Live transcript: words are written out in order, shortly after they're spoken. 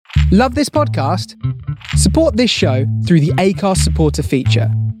Love this podcast? Support this show through the Acast supporter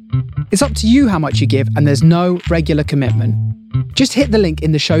feature. It's up to you how much you give, and there's no regular commitment. Just hit the link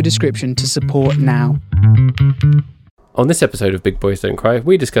in the show description to support now. On this episode of Big Boys Don't Cry,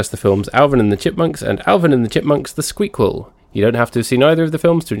 we discuss the films Alvin and the Chipmunks and Alvin and the Chipmunks The Squeakquel. You don't have to have seen either of the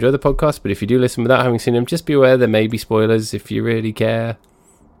films to enjoy the podcast, but if you do listen without having seen them, just be aware there may be spoilers if you really care.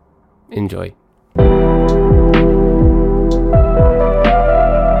 Enjoy.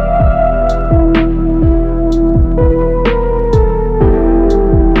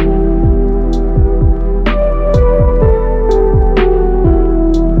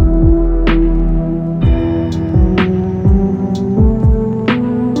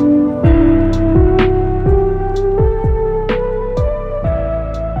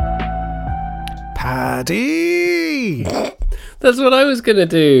 That's what I was going to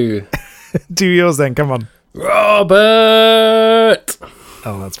do. Do yours then, come on. Robert!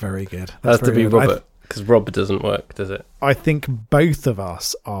 Oh, that's very good. That's to be Robert, because Rob doesn't work, does it? I think both of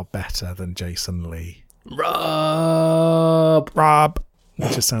us are better than Jason Lee. Rob!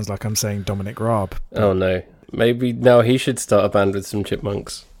 It just sounds like I'm saying Dominic Raab. Oh, no. Maybe now he should start a band with some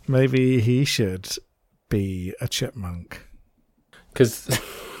chipmunks. Maybe he should be a chipmunk. Because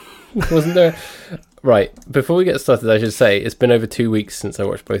wasn't there... Right, before we get started, I should say it's been over 2 weeks since I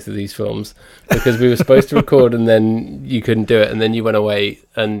watched both of these films, because we were supposed to record and then you couldn't do it and then you went away,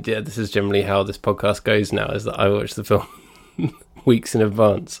 and yeah, this is generally how this podcast goes now, is that I watch the film weeks in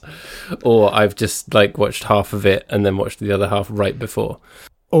advance, or I've just watched half of it and then watched the other half right before.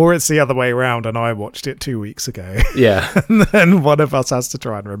 Or it's the other way around and I watched it 2 weeks ago. Yeah. And then one of us has to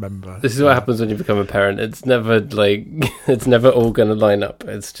try and remember. This is what happens when you become a parent. It's never it's never all going to line up.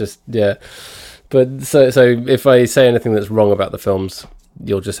 It's just, yeah. But so if I say anything that's wrong about the films,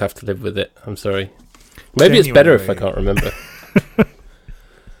 you'll just have to live with it. I'm sorry. Maybe it's better if I can't remember.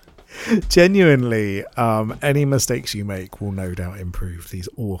 Genuinely, any mistakes you make will no doubt improve these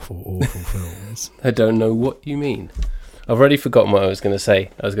awful, awful films. I don't know what you mean. I've already forgotten what I was going to say.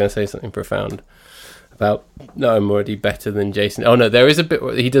 I was going to say something profound about, no, I'm already better than Jason. Oh, no, there is a bit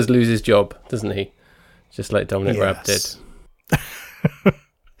where he does lose his job, doesn't he? Just like Dominic Raab did.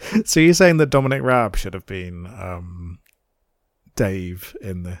 So you're saying that Dominic Raab should have been Dave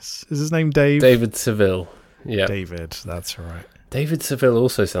in this? Is his name Dave? David Seville. Yeah. David, that's right. David Seville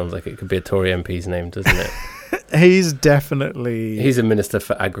also sounds like it could be a Tory MP's name, doesn't it? He's definitely... He's a Minister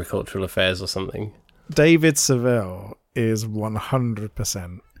for Agricultural Affairs or something. David Seville is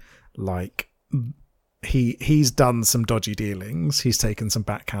 100% like... He's done some dodgy dealings. He's taken some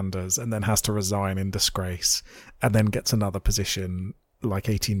backhanders and then has to resign in disgrace and then gets another position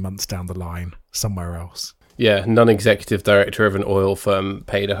 18 months down the line somewhere else. Yeah, non-executive director of an oil firm,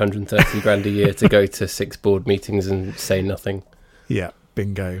 paid 130 grand a year to go to 6 board meetings and say nothing. Yeah,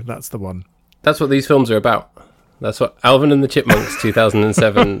 bingo, that's the one. That's what these films are about. That's what Alvin and the Chipmunks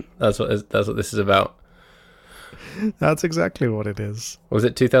 2007, that's what this is about. That's exactly what it is. Was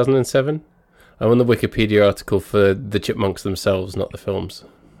it 2007? I'm on the Wikipedia article for the Chipmunks themselves, not the films.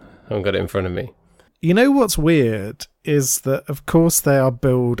 I haven't got it in front of me. You know what's weird is that, of course, they are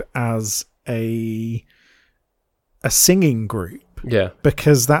billed as a singing group. Yeah.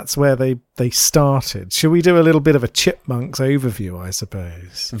 Because that's where they started. Should we do a little bit of a Chipmunks overview, I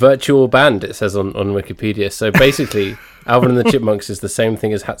suppose? Virtual band, it says on Wikipedia. So basically, Alvin and the Chipmunks is the same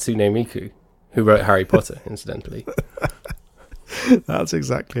thing as Hatsune Miku, who wrote Harry Potter, incidentally. That's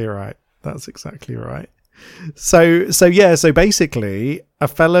exactly right. So basically, a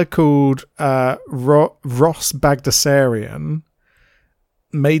fella called Ross Bagdasarian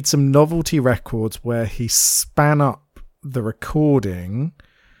made some novelty records where he span up the recording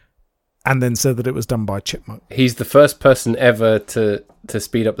and then said that it was done by Chipmunk. He's the first person ever to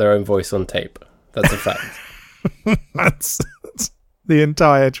speed up their own voice on tape. That's a fact. That's the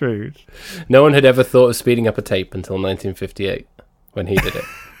entire truth. No one had ever thought of speeding up a tape until 1958 when he did it.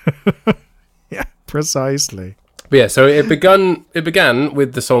 Yeah, precisely. But yeah, so it began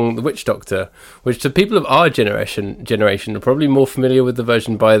with the song "The Witch Doctor," which to people of our generation are probably more familiar with the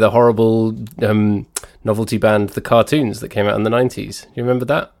version by the horrible novelty band The Cartoons that came out in the 90s. You remember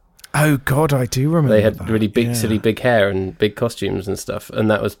that? Oh God, I do remember. They had that. really big, yeah. silly, big hair and big costumes and stuff, and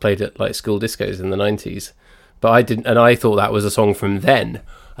that was played at school discos in the 90s. But I thought that was a song from then.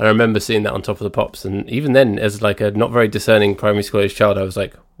 And I remember seeing that on Top of the Pops, and even then, as a not very discerning primary school age child, I was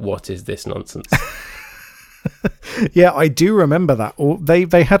like, "What is this nonsense?" Yeah, I do remember that. Or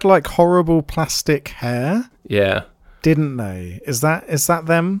they had horrible plastic hair. Yeah, didn't they? Is that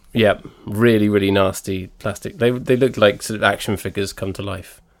them? Yeah, really, really nasty plastic. They looked like sort of action figures come to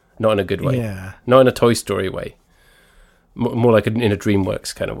life, not in a good way. Yeah, not in a Toy Story way. more like in a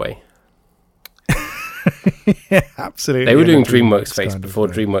DreamWorks kind of way. Yeah, absolutely. They were doing DreamWorks Face before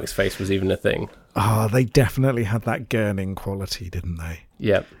DreamWorks Face was even a thing. Oh, they definitely had that gurning quality, didn't they?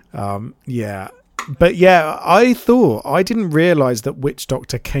 Yeah. Yeah. But yeah, I didn't realise that Witch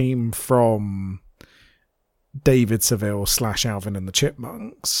Doctor came from David Seville / Alvin and the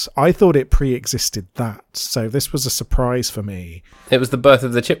Chipmunks. I thought it pre-existed that. So this was a surprise for me. It was the birth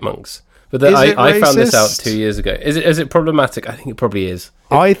of the Chipmunks. But I found this out 2 years ago. Is it problematic? I think it probably is.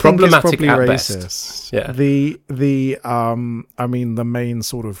 I think it's probably at racist. Best. Yeah. I mean, the main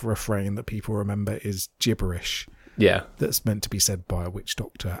sort of refrain that people remember is gibberish. Yeah. That's meant to be said by a witch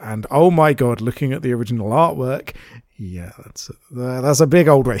doctor. And oh my God, looking at the original artwork, yeah, that's a big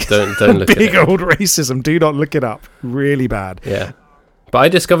old racism. Don't look at it. Big old racism. Do not look it up. Really bad. Yeah. But I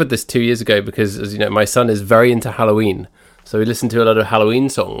discovered this 2 years ago because, as you know, my son is very into Halloween. So we listened to a lot of Halloween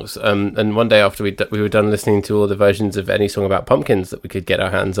songs, and one day after we were done listening to all the versions of any song about pumpkins that we could get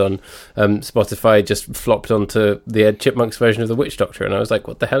our hands on, Spotify just flopped onto the Ed Chipmunks version of The Witch Doctor, and I was like,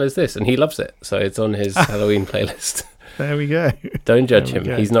 what the hell is this? And he loves it, so it's on his Halloween playlist. There we go. Don't judge him.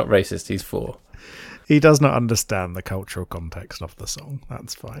 He's not racist, he's 4. He does not understand the cultural context of the song.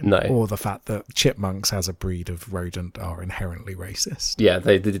 That's fine. No. Or the fact that chipmunks as a breed of rodent are inherently racist. Yeah,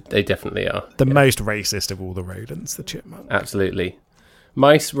 they definitely are. The most racist of all the rodents, the chipmunk. Absolutely.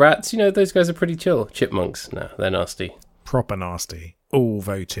 Mice, rats, those guys are pretty chill. Chipmunks, no, they're nasty. Proper nasty. All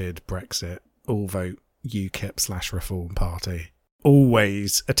voted Brexit. All vote UKIP / Reform Party.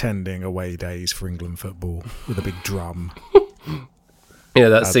 Always attending away days for England football with a big drum.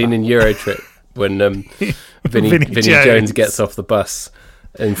 That scene in Eurotrip. When Vinnie Jones gets off the bus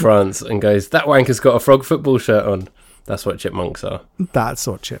in France and goes, that wanker's got a frog football shirt on. That's what chipmunks are. That's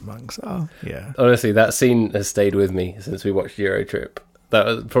what chipmunks are, yeah. Honestly, that scene has stayed with me since we watched Eurotrip. That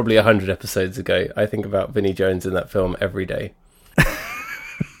was probably 100 episodes ago. I think about Vinnie Jones in that film every day.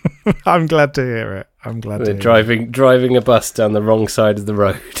 I'm glad to hear it. We're driving a bus down the wrong side of the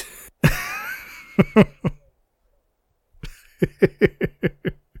road.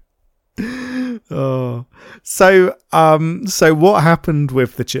 Oh, so what happened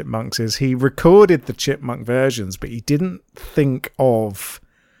with the Chipmunks is he recorded the Chipmunk versions, but he didn't think of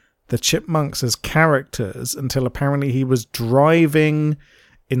the Chipmunks as characters until apparently he was driving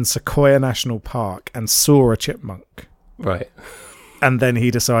in Sequoia National Park and saw a chipmunk. Right. And then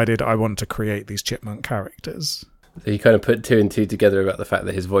he decided, I want to create these chipmunk characters. So he kind of put 2 and 2 together about the fact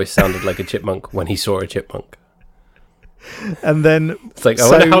that his voice sounded like a chipmunk when he saw a chipmunk. And then it's like, I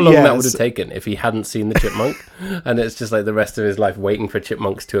wonder how long that would have taken if he hadn't seen the chipmunk, and it's just like the rest of his life waiting for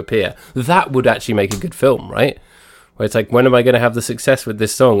chipmunks to appear. That would actually make a good film, right? Where it's like, when am I going to have the success with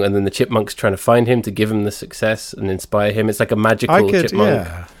this song? And then the chipmunk's trying to find him to give him the success and inspire him. It's like a magical chipmunk.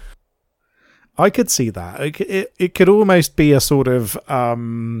 Yeah. I could see that. It could almost be a sort of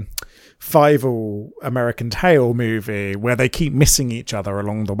Fievel American Tail movie where they keep missing each other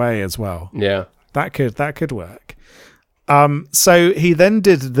along the way as well. Yeah, that could work. So he then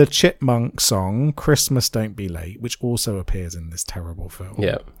did the Chipmunk song, Christmas Don't Be Late, which also appears in this terrible film.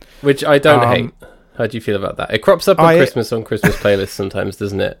 Yeah, which I don't hate. How do you feel about that? It crops up on Christmas playlists sometimes,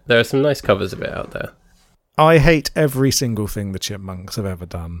 doesn't it? There are some nice covers of it out there. I hate every single thing the Chipmunks have ever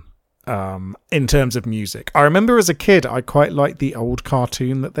done in terms of music. I remember as a kid, I quite liked the old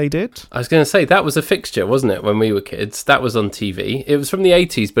cartoon that they did. I was going to say, that was a fixture, wasn't it, when we were kids? That was on TV. It was from the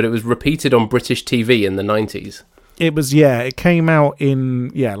 80s, but it was repeated on British TV in the 90s. It was, it came out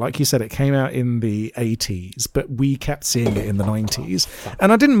like you said, it came out in the 80s, but we kept seeing it in the 90s.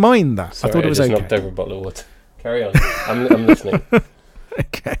 And I didn't mind that. Sorry, I thought it was okay. I just knocked over a bottle of water. Carry on. I'm listening.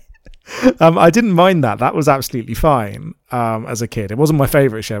 Okay. I didn't mind that. That was absolutely fine as a kid. It wasn't my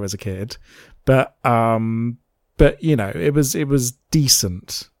favourite show as a kid, but it was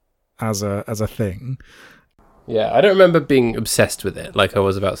decent as a thing. Yeah, I don't remember being obsessed with it like I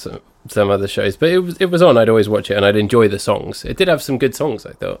was about some other shows, but it was on. I'd always watch it and I'd enjoy the songs. It did have some good songs,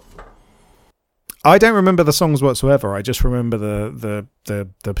 I thought. I don't remember the songs whatsoever. I just remember the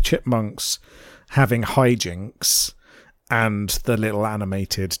Chipmunks having hijinks and the little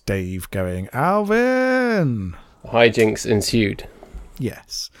animated Dave going, Alvin! Hijinks ensued.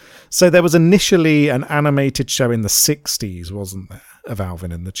 Yes. So there was initially an animated show in the 60s, wasn't there, of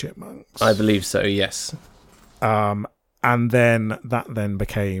Alvin and the Chipmunks? I believe so, yes. And then that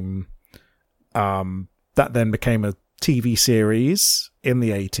became a TV series in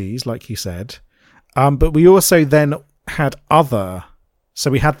the 80s, like you said. But we also then had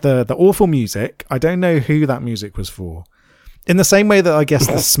so we had the awful music. I don't know who that music was for. In the same way that I guess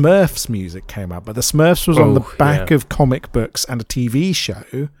the Smurfs music came out, but the Smurfs was on the back of comic books and a TV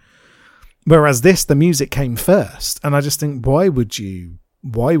show. Whereas the music came first. And I just think, why would you?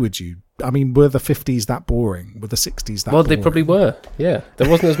 I mean, were the 50s that boring? Were the 60s that boring? Well, they probably were. Yeah. There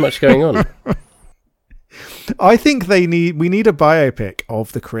wasn't as much going on. I think we need a biopic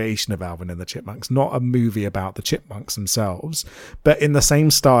of the creation of Alvin and the Chipmunks, not a movie about the Chipmunks themselves, but in the same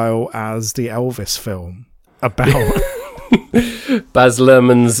style as the Elvis film about Baz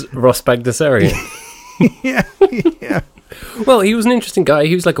Luhrmann's Ross Bagdasarian. yeah. Well, he was an interesting guy.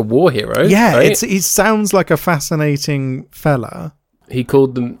 He was like a war hero. Yeah, right? he sounds like a fascinating fella. He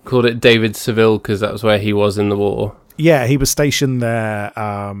called it David Seville because that was where he was in the war. Yeah, he was stationed there.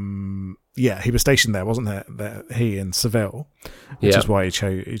 He was stationed there, wasn't there? He in Seville, which is why he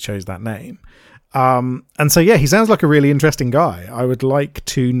chose that name. And so, yeah, he sounds like a really interesting guy. I would like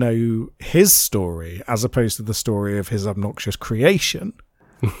to know his story as opposed to the story of his obnoxious creation.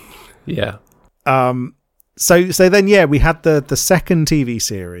 Yeah. So then, yeah, we had the second TV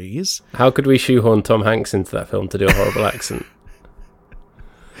series. How could we shoehorn Tom Hanks into that film to do a horrible accent?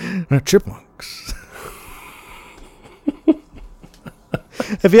 Chipmunks.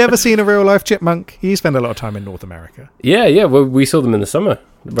 Have you ever seen a real life chipmunk? You spend a lot of time in North America. Yeah. Well, we saw them in the summer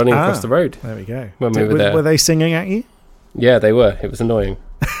running across the road. There we go. When we were there. Were they singing at you? Yeah, they were. It was annoying.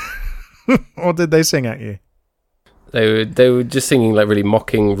 Or did they sing at you? They were just singing like really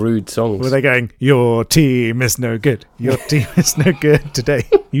mocking, rude songs. Were they going, "Your team is no good. Your team is no good today.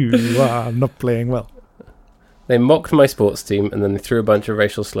 You are not playing well." They mocked my sports team and then they threw a bunch of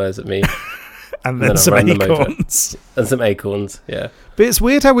racial slurs at me. and then some acorns. And some acorns, yeah. But it's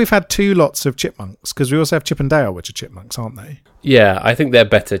weird how we've had two lots of chipmunks, because we also have Chip and Dale, which are chipmunks, aren't they? Yeah, I think they're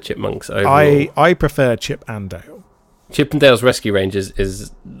better chipmunks overall. I prefer Chip and Dale. Chip and Dale's Rescue Rangers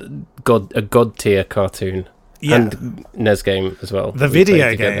is a god tier cartoon. Yeah. And NES game as well. The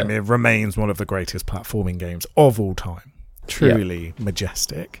video game, it remains one of the greatest platforming games of all time. Truly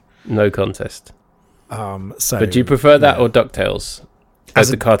majestic. No contest. But do you prefer that or DuckTales? As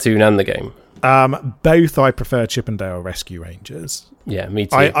the cartoon and the game? Both. I prefer Chip and Dale Rescue Rangers. Yeah, me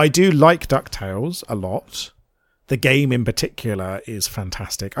too. I do like DuckTales a lot. The game in particular is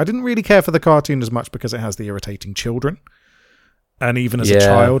fantastic. I didn't really care for the cartoon as much because it has the irritating children. And even as a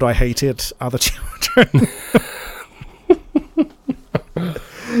child, I hated other children.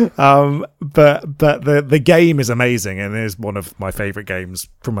 But the game is amazing and is one of my favourite games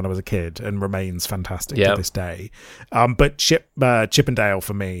from when I was a kid and remains fantastic to this day. But Chip and Dale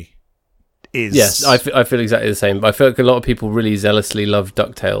for me is... Yes, I feel exactly the same. I feel like a lot of people really zealously love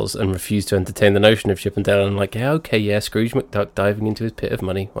DuckTales and refuse to entertain the notion of Chip and Dale. And I'm like, Scrooge McDuck diving into his pit of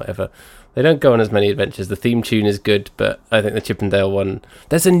money, whatever. They don't go on as many adventures. The theme tune is good, but I think the Chip and Dale one...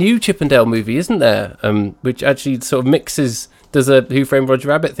 There's a new Chip and Dale movie, isn't there? Which actually sort of mixes... Does a Who Framed Roger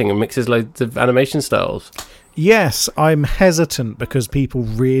Rabbit thing and mixes loads of animation styles. Yes, I'm hesitant because people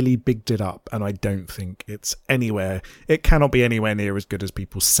really bigged it up, and I don't think it's anywhere... It cannot be anywhere near as good as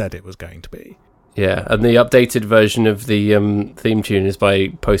people said it was going to be. Yeah, and the updated version of the theme tune is by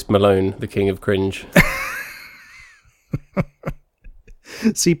Post Malone, the king of cringe.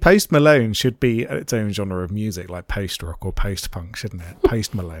 See, Post Malone should be its own genre of music, like post-rock or post-punk, shouldn't it?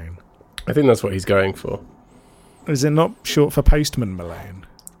 Post Malone. I think that's what he's going for. Is it not short for Postman Malone?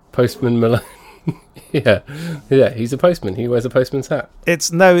 Postman Malone. Yeah, he's a postman. He wears a postman's hat.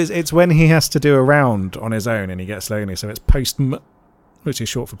 It's when he has to do a round on his own and he gets lonely, so it's which is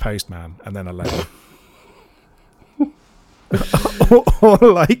short for postman, and then alone. or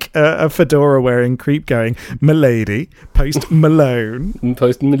like a fedora wearing creep going, "Milady, Post Malone."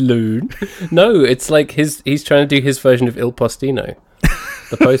 Post Malone. No, it's like he's trying to do his version of Il Postino,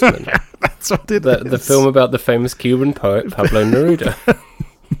 the postman. That's what it is. The film about the famous Cuban poet Pablo Neruda.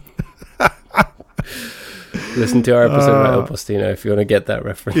 Listen to our episode about Il Postino if you want to get that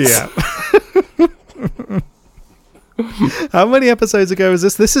reference. Yeah. How many episodes ago is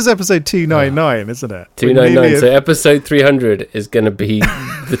this? This is episode 299, isn't it? 299. So episode 300 is going to be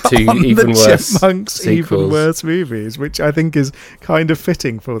the two even worse Chipmunks sequels. Even worse movies, which I think is kind of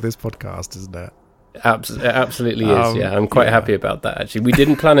fitting for this podcast, isn't it? It absolutely is. Yeah, I'm quite happy about that. Actually, we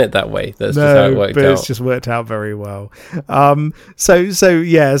didn't plan it that way. That's just how it worked out. It's just worked out very well. So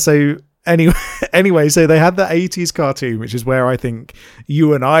anyway, so they had the 80s cartoon, which is where I think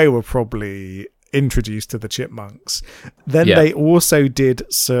you and I were probably introduced to the Chipmunks. Then they also did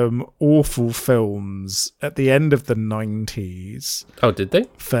some awful films at the end of the 90s. Oh, did they?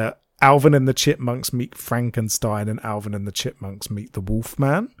 For Alvin and the Chipmunks Meet Frankenstein and Alvin and the Chipmunks Meet the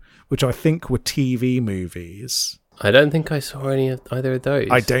Wolfman, which I think were TV movies. I don't think I saw either of those.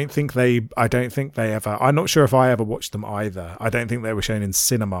 I don't think they ever... I'm not sure if I ever watched them either. I don't think they were shown in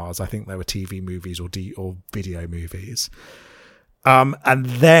cinemas. I think they were TV movies or video movies. And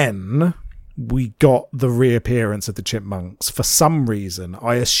then we got the reappearance of the Chipmunks for some reason.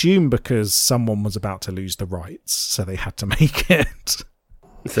 I assume because someone was about to lose the rights, so they had to make it.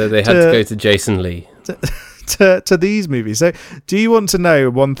 So they had to go to Jason Lee. To these movies. So do you want to know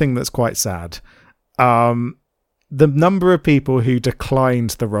one thing that's quite sad? The number of people who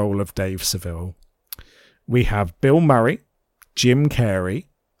declined the role of Dave Seville. We have Bill Murray, Jim Carrey,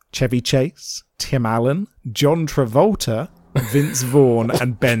 Chevy Chase, Tim Allen, John Travolta, Vince Vaughn,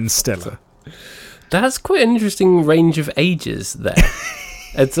 and Ben Stiller. That's quite an interesting range of ages there.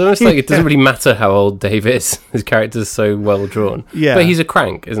 It's almost like it doesn't really matter how old Dave is. His character's so well drawn. Yeah. But he's a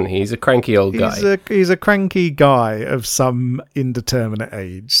crank, isn't he? He's a cranky old guy. He's a cranky guy of some indeterminate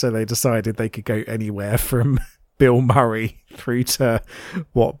age. So they decided they could go anywhere from Bill Murray through to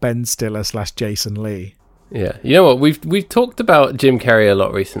Ben Stiller / Jason Lee. Yeah. You know what? We've talked about Jim Carrey a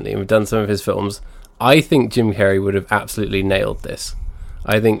lot recently, and we've done some of his films. I think Jim Carrey would have absolutely nailed this.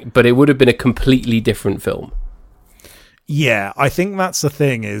 But it would have been a completely different film. Yeah, I think that's the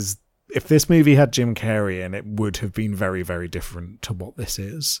thing is if this movie had Jim Carrey in, it would have been very, very different to what this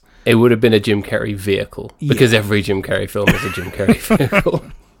is. It would have been a Jim Carrey vehicle because every Jim Carrey film is a Jim Carrey vehicle.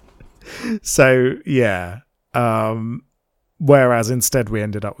 So, yeah. Whereas instead we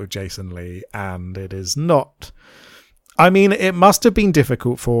ended up with Jason Lee, and it is not... I mean, it must have been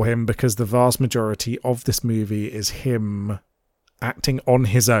difficult for him because the vast majority of this movie is him acting on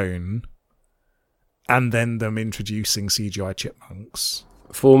his own and then them introducing CGI chipmunks.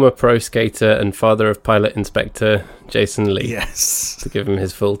 Former pro skater and father of pilot inspector Jason Lee. Yes. To give him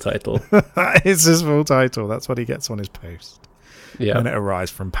his full title. That is his full title. That's what he gets on his post. Yeah. And it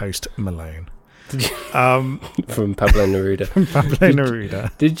arrives from Post Malone. From Pablo Neruda.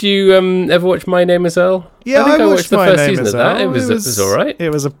 Neruda. Did you ever watch My Name is Earl? Yeah, I watched the first season of that. It was all right.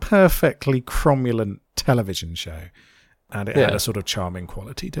 It was a perfectly cromulent television show, and it had a sort of charming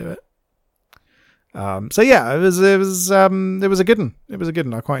quality to it. So yeah, it was a good one. It was a good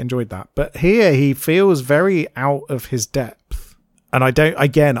one. I quite enjoyed that. But here he feels very out of his depth, and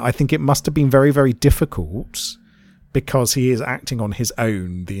I think it must have been very, very difficult. Because he is acting on his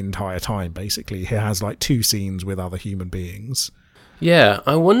own the entire time, basically. He has like 2 scenes with other human beings. Yeah,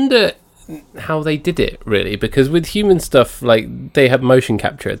 I wonder how they did it, really. Because with human stuff, like, they have motion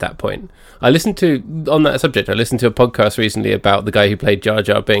capture at that point. On that subject, I listened to a podcast recently about the guy who played Jar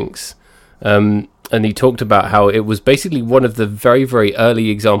Jar Binks. And he talked about how it was basically one of the very, very early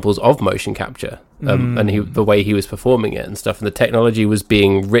examples of motion capture. And the way he was performing it and stuff. And the technology was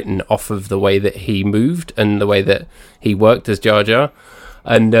being written off of the way that he moved and the way that he worked as Jar Jar.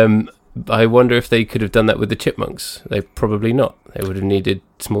 And I wonder if they could have done that with the Chipmunks. They probably not. They would have needed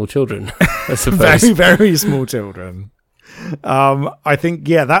small children, I suppose. Very, very small children. I think,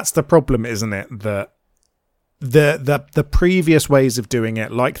 that's the problem, isn't it? That the previous ways of doing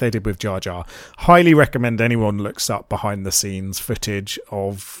it, like they did with Jar Jar, highly recommend anyone looks up behind the scenes footage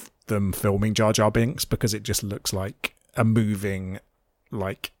of them filming Jar Jar Binks, because it just looks like a moving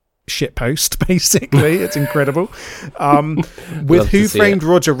like shitpost, basically. It's incredible. With Who Framed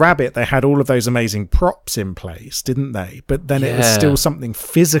Roger Rabbit, they had all of those amazing props in place, didn't they? But then it was still something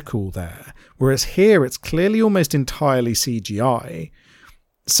physical there, whereas here it's clearly almost entirely CGI.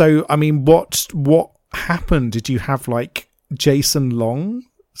 So I mean, what happened? Did you have like Justin Long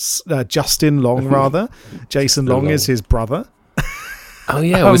rather? Jason Long is his brother. Oh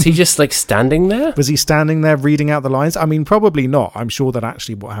yeah, was he just like standing there? Was he standing there reading out the lines? I mean, probably not. I'm sure that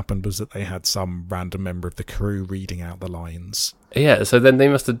actually what happened was that they had some random member of the crew reading out the lines. Yeah, so then they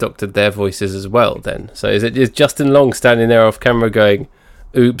must have doctored their voices as well then. So is Justin Long standing there off camera going,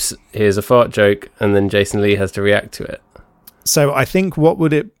 oops, here's a fart joke, and then Jason Lee has to react to it? So I think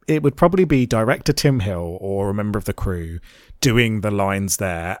it would probably be director Tim Hill or a member of the crew doing the lines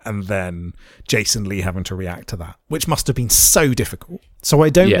there, and then Jason Lee having to react to that, which must have been so difficult. So I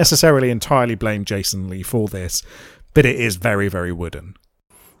don't necessarily entirely blame Jason Lee for this, but it is very, very wooden.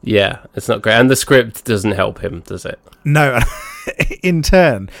 Yeah, it's not great. And the script doesn't help him, does it? No. In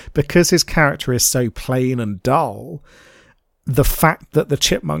turn, because his character is so plain and dull, the fact that the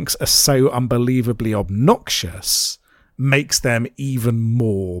Chipmunks are so unbelievably obnoxious makes them even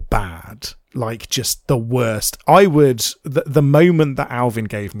more bad. Like, just the worst. The moment that Alvin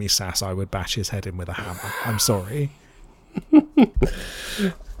gave me sass, I would bash his head in with a hammer. I'm sorry.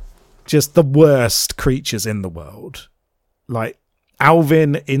 Just the worst creatures in the world. Like,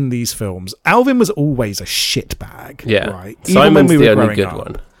 Alvin in these films. Alvin was always a shitbag. Yeah. Right? Simon's the only good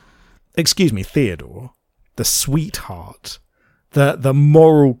one. Excuse me, Theodore. The sweetheart. The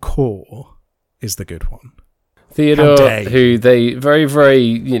moral core is the good one. Theodore, who they very,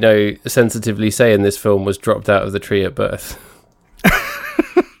 very, sensitively say in this film was dropped out of the tree at birth.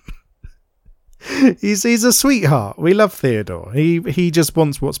 He's a sweetheart. We love Theodore. He just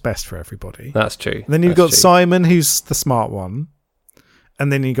wants what's best for everybody. That's true. Then you've got Simon, who's the smart one.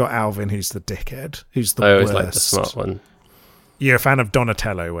 And then you got Alvin, who's the dickhead, who's the worst. I always like the smart one. You're a fan of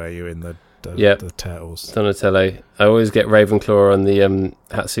Donatello, were you, in the Turtles? Donatello. I always get Ravenclaw on the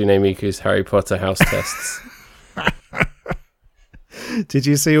Hatsune Miku's Harry Potter house tests. Did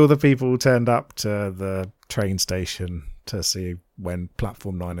you see all the people who turned up to the train station to see when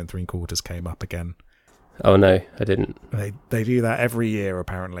platform 9 3/4 came up again? Oh no, I didn't. They do that every year,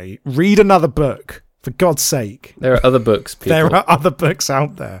 apparently. Read another book, for God's sake. There are other books, people. There are other books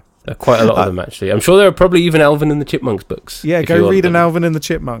out there. There are quite a lot of them, actually. I'm sure there are probably even Alvin and the Chipmunks books. Yeah, go read an Alvin and the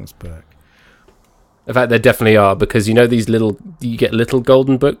Chipmunks book. In fact, there definitely are, because you know you get little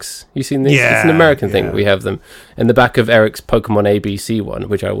golden books? You seen these? Yeah, it's an American thing. We have them. In the back of Eric's Pokemon ABC one,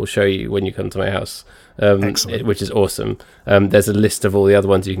 which I will show you when you come to my house, which is awesome. There's a list of all the other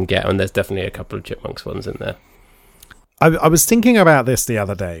ones you can get, and there's definitely a couple of Chipmunks ones in there. I was thinking about this the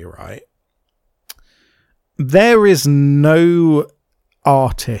other day, right? There is no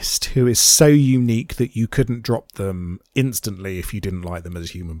artist who is so unique that you couldn't drop them instantly if you didn't like them as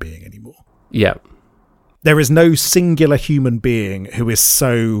a human being anymore. Yeah. There is no singular human being who is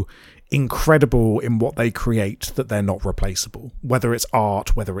so incredible in what they create that they're not replaceable, whether it's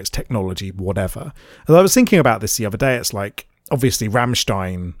art, whether it's technology, whatever. And I was thinking about this the other day. It's like, obviously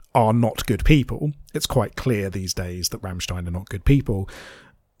Rammstein are not good people. It's quite clear these days that Rammstein are not good people.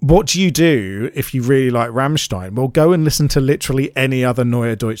 What do you do if you really like Rammstein? Well, go and listen to literally any other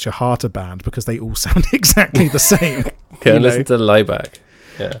Neue Deutsche Harte band, because they all sound exactly the same. Go and listen to Leibach.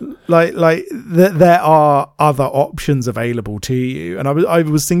 Yeah. There are other options available to you. And I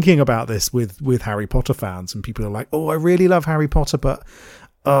was thinking about this with Harry Potter fans, and people are like, oh, I really love Harry Potter, but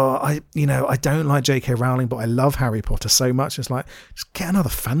I don't like J.K. Rowling, but I love Harry Potter so much. It's like, just get another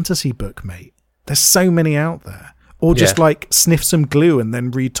fantasy book, mate. There's so many out there. Or just sniff some glue and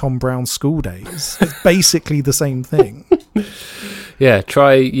then read Tom Brown's School Days. It's basically the same thing. Yeah,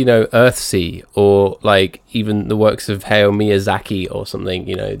 try, Earthsea, or like even the works of Hayao Miyazaki or something,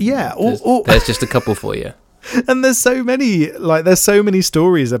 Yeah, there's just a couple for you. And there's so many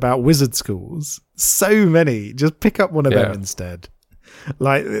stories about wizard schools. So many. Just pick up one of them instead.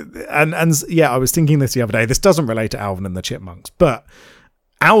 I was thinking this the other day. This doesn't relate to Alvin and the Chipmunks, but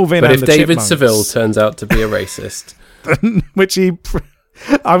Alvin and the Chipmunks. But if David Seville turns out to be a racist, which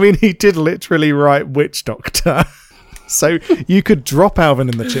he did literally write Witch Doctor. So you could drop Alvin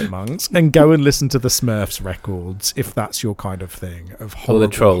and the Chipmunks and go and listen to the Smurfs records if that's your kind of thing, of horrible, or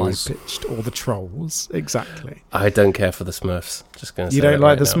the Trolls, high-pitched, or the Trolls. Exactly. I don't care for the Smurfs. Just going to say you don't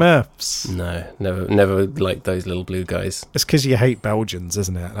like the now. Smurfs? No, never liked those little blue guys. It's because you hate Belgians,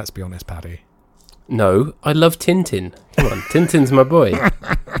 isn't it? Let's be honest, Paddy. No, I love Tintin. Come on, Tintin's my boy.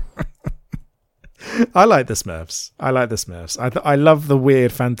 I like the Smurfs. I love the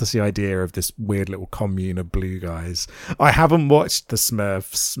weird fantasy idea of this weird little commune of blue guys. I haven't watched the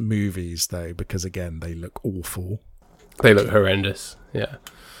Smurfs movies, though, because, again, they look awful. They look horrendous, yeah.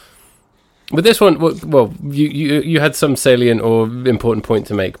 With this one, well, you had some salient or important point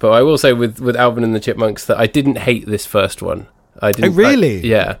to make, but I will say with Alvin and the Chipmunks that I didn't hate this first one. I didn't. Oh,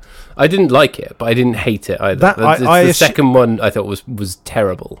 really? I didn't like it, but I didn't hate it either. The second one I thought was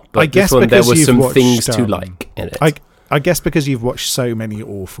terrible. But I guess this one, there were some watched, things to like in it. I guess because you've watched so many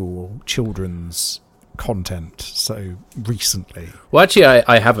awful children's content so recently. Well, actually,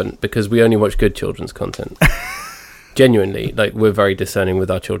 I haven't, because we only watch good children's content. Genuinely, we're very discerning with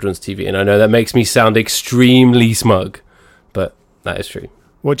our children's TV, and I know that makes me sound extremely smug, but that is true.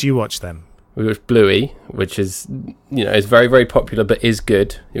 What do you watch then? We watch Bluey, which is, is very, very popular, but is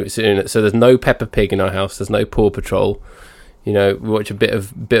good. So there's no Peppa Pig in our house. There's no Paw Patrol. We watch a bit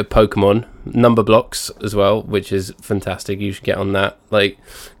of Pokemon, Number Blocks as well, which is fantastic. You should get on that.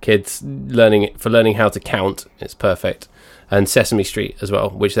 Kids learning how to count, it's perfect. And Sesame Street as well,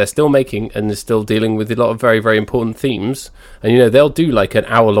 which they're still making and is still dealing with a lot of very, very important themes. And they'll do an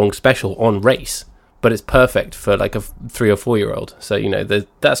hour-long special on race, but it's perfect for a 3 or 4 year old. So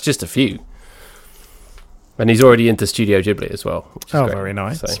that's just a few. And he's already into Studio Ghibli as well. Oh, great. Very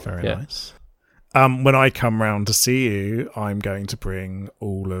nice. So, very nice. When I come round to see you, I'm going to bring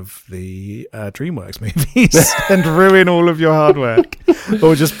all of the DreamWorks movies and ruin all of your hard work.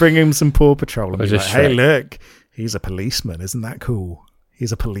 Or just bring him some Paw Patrol and be like, hey, look, he's a policeman. Isn't that cool?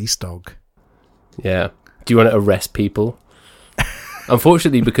 He's a police dog. Yeah. Do you want to arrest people?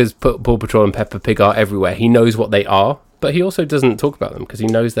 Unfortunately, because Paw Patrol and Peppa Pig are everywhere, he knows what they are, but he also doesn't talk about them because he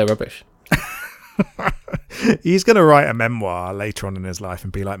knows they're rubbish. He's going to write a memoir later on in his life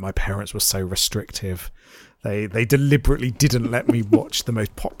and be like, my parents were so restrictive. They deliberately didn't let me watch the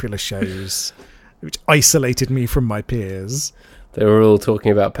most popular shows. which isolated me from my peers. They were all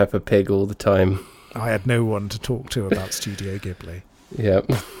talking about Peppa Pig all the time. I had no one to talk to about Studio Ghibli. Yeah.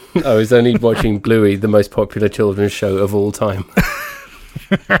 I was only watching Bluey, the most popular children's show of all time.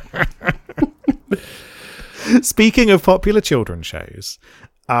 Speaking of popular children's shows,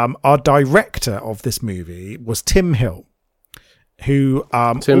 our director of this movie was Tim Hill, who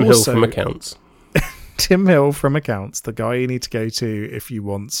Tim Hill from Accounts. Tim Hill from Accounts, the guy you need to go to if you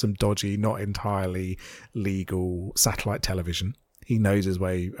want some dodgy, not entirely legal satellite television. He knows his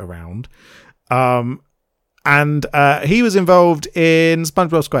way around. And he was involved in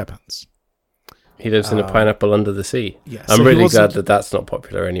SpongeBob SquarePants. He lives in a pineapple under the sea. Yeah, I'm really glad that that's not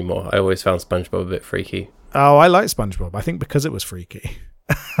popular anymore. I always found SpongeBob a bit freaky. Oh, I like SpongeBob. I think because it was freaky.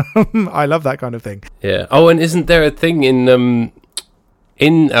 I love that kind of thing. Yeah. Oh, and isn't there a thing in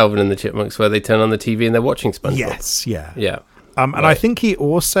Alvin and the Chipmunks where they turn on the TV and they're watching SpongeBob? Yes, yeah. Yeah. And I think he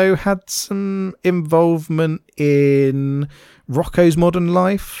also had some involvement in Rocko's Modern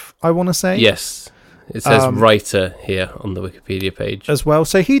Life, I want to say. Yes. It says writer here on the Wikipedia page. As well.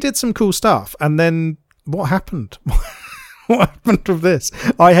 So he did some cool stuff. And then what happened? What happened with this?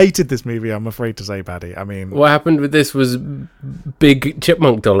 I hated this movie, I'm afraid to say, Paddy. I mean... What happened with this was Big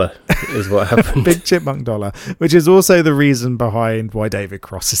Chipmunk Dollar is what happened. Big Chipmunk Dollar, which is also the reason behind why David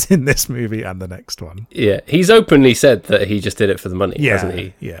Cross is in this movie and the next one. Yeah. He's openly said that he just did it for the money, hasn't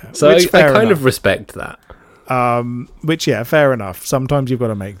he? Yeah. So I kind of respect that. Which, yeah, fair enough. Sometimes you've got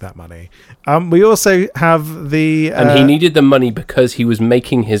to make that money. We also have the... and he needed the money because he was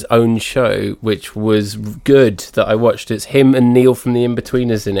making his own show, which was good, that I watched. It's him and Neil from The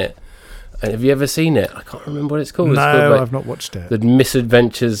In-Betweeners in it. And have you ever seen it? I can't remember what it's called. No, it's called, I've not watched it. The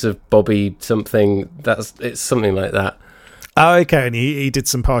Misadventures of Bobby something. It's something like that. Oh, okay, and he did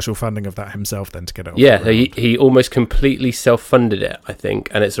some partial funding of that himself then to get it off. Yeah, he almost completely self-funded it, I think,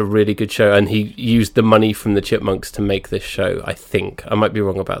 and it's a really good show, and he used the money from the Chipmunks to make this show, I think. I might be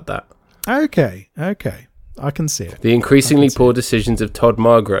wrong about that. Okay, I can see it. The Increasingly Poor Decisions of Todd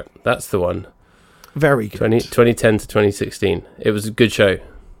Margaret, that's the one. Very good. 2010 to 2016. It was a good show.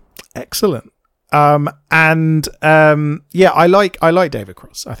 Excellent. Yeah, I like David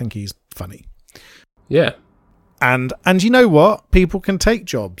Cross. I think he's funny. Yeah. And you know what? People can take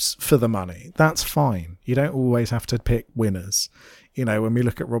jobs for the money. That's fine. You don't always have to pick winners. You know, when we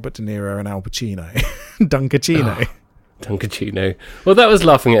look at Robert De Niro and Al Pacino, Dunkachino. Oh, Dunkachino. Well, that was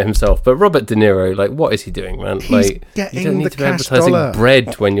laughing at himself. But Robert De Niro, like, what is he doing, man? He's like, getting you don't need the to be advertising dollar.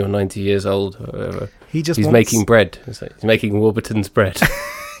 bread when you're 90 years old. Or whatever. He's making bread. He's making Warburton's bread.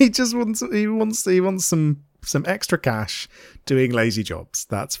 He wants some extra cash doing lazy jobs.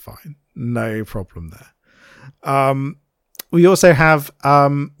 That's fine. No problem there. We also have,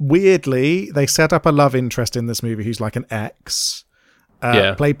 weirdly, they set up a love interest in this movie who's like an ex,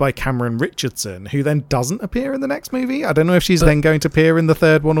 played by Cameron Richardson, who then doesn't appear in the next movie. I don't know if she's then going to appear in the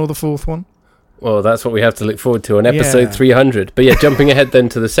third one or the fourth one. Well, that's what we have to look forward to on episode 300. But yeah, jumping ahead then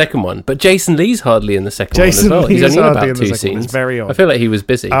to the second one. But Jason Lee's hardly in the second one as well. He's only in about 2 scenes. It's very odd. I feel like he was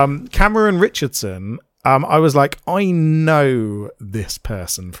busy. Cameron Richardson... I was like, I know this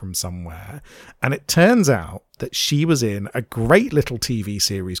person from somewhere. And it turns out that she was in a great little TV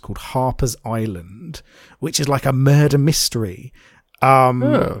series called Harper's Island, which is like a murder mystery.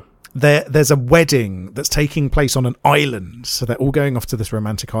 There's a wedding that's taking place on an island. So they're all going off to this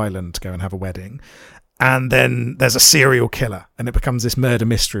romantic island to go and have a wedding. And then there's a serial killer, and it becomes this murder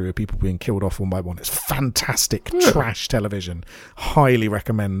mystery with people being killed off one by one. It's fantastic trash television. Highly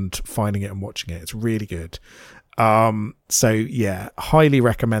recommend finding it and watching it. It's really good. So yeah, highly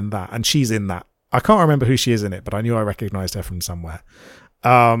recommend that. And she's in that. I can't remember who she is in it, but I knew I recognized her from somewhere.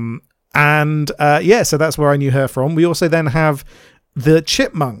 So that's where I knew her from. We also then have the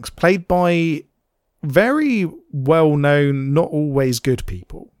Chipmunks, played by very well-known, not always good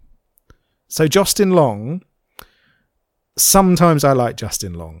people. So Justin Long, sometimes I like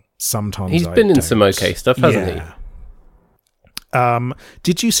Justin Long. Sometimes he's been in some okay stuff, hasn't he?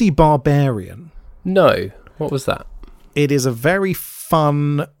 Did you see Barbarian? No. What was that? It is a very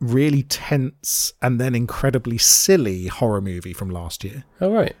fun, really tense, and then incredibly silly horror movie from last year.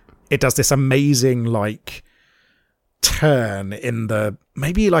 Oh, right. It does this amazing, like, turn in the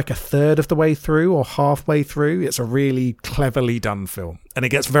maybe like a third of the way through or halfway through. It's a really cleverly done film, and it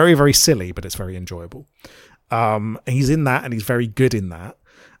gets very, very silly, but it's very enjoyable. And he's in that, and he's very good in that.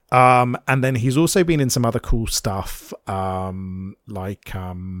 And then he's also been in some other cool stuff,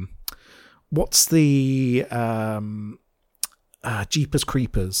 what's the Jeepers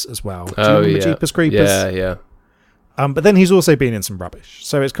Creepers as well. Do you remember Jeepers Creepers? Yeah. But then he's also been in some rubbish,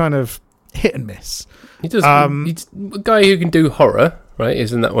 so it's kind of hit and miss. He does. He's a guy who can do horror, right?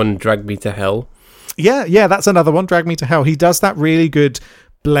 Isn't that one Drag Me to Hell? Yeah, that's another one. Drag Me to Hell. He does that really good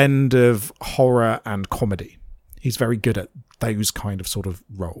blend of horror and comedy. He's very good at those kind of sort of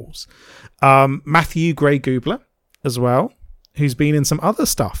roles. Matthew Gray Gubler as well, who's been in some other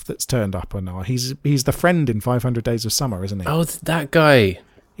stuff that's turned up on now. He's the friend in 500 Days of Summer, isn't he? Oh, it's that guy.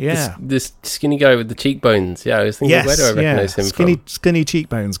 Yeah. This skinny guy with the cheekbones. Yeah, I was thinking, where do I recognise him from? Skinny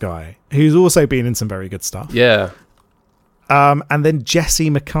cheekbones guy, who's also been in some very good stuff. Yeah. And then Jesse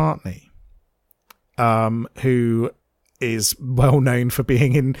McCartney, who is well known for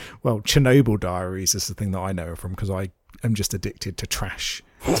being in, Chernobyl Diaries is the thing that I know her from, because I am just addicted to trash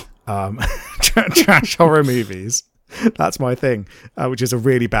horror movies. That's my thing, which is a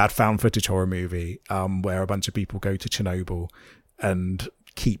really bad found footage horror movie where a bunch of people go to Chernobyl and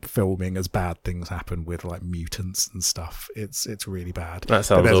keep filming as bad things happen with like mutants and stuff. It's really bad. That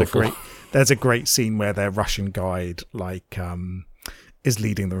sounds awful. There's a great scene where their Russian guide is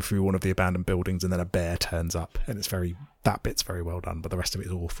leading them through one of the abandoned buildings, and then a bear turns up, and that bit's very well done, but the rest of it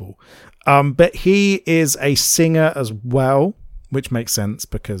is awful. But he is a singer as well, which makes sense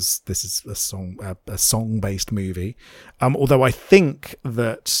because this is a song-based movie. Although I think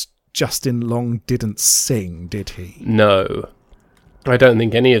that Justin Long didn't sing, did he? No. I don't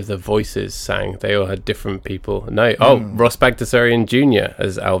think any of the voices sang. They all had different people. No. Ross Bagdasarian Jr.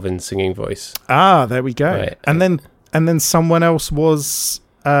 as Alvin's singing voice. Ah, there we go. Right. And then someone else was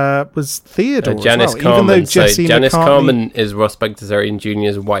Theodore Janice as well. Carmen. Even though Janice Carmen is Ross Bagdasarian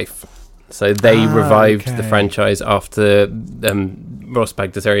Jr.'s wife. So they revived the franchise after Ross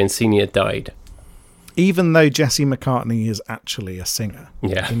Bagdasarian Sr. died. Even though Jesse McCartney is actually a singer.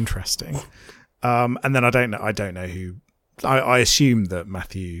 Yeah. Interesting. And then I don't know who. I assume that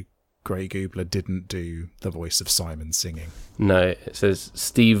Matthew Gray Gubler didn't do the voice of Simon singing. No, it says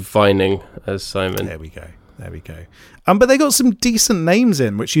Steve Vining as Simon. There we go. But they got some decent names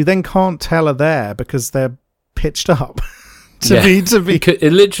in, which you then can't tell are there because they're pitched up. to be.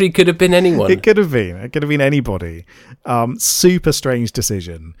 It literally could have been anyone. It could have been anybody. Super strange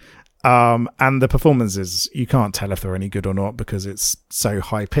decision. And the performances, you can't tell if they're any good or not because it's so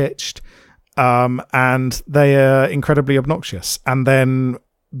high pitched. And they are incredibly obnoxious. And then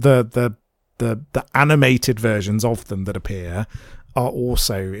the animated versions of them that appear are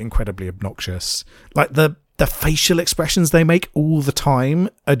also incredibly obnoxious. Like the facial expressions they make all the time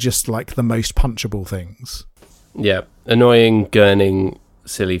are just like the most punchable things. Yeah, annoying, gurning,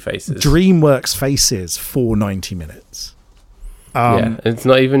 silly faces. DreamWorks faces for 90 minutes. It's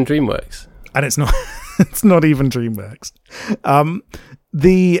not even DreamWorks. And it's not even DreamWorks.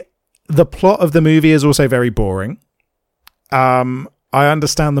 The plot of the movie is also very boring. I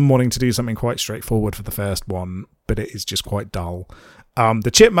understand them wanting to do something quite straightforward for the first one, but it is just quite dull.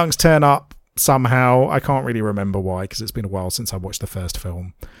 The Chipmunks turn up somehow. I can't really remember why, because it's been a while since I watched the first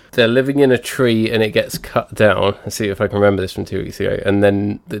film. They're living in a tree and it gets cut down. Let's see if I can remember this from 2 weeks ago. And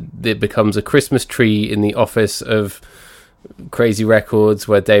then it becomes a Christmas tree in the office of Crazy Records,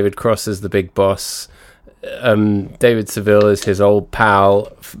 where David Cross is the big boss. David Seville is his old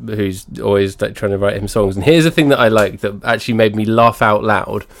pal who's always like trying to write him songs. And here's the thing that I liked that actually made me laugh out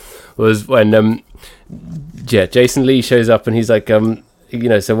loud was when Jason Lee shows up and he's like,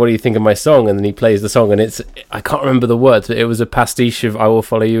 so what do you think of my song? And then he plays the song, and I can't remember the words, but it was a pastiche of I Will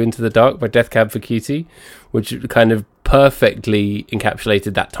Follow You Into the Dark by Death Cab for Cutie, which kind of perfectly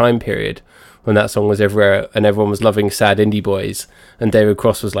encapsulated that time period when that song was everywhere and everyone was loving sad indie boys, and David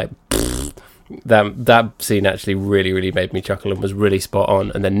Cross was like, that scene actually really, really made me chuckle and was really spot on,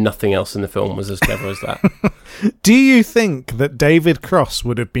 and then nothing else in the film was as clever as that. Do you think that David Cross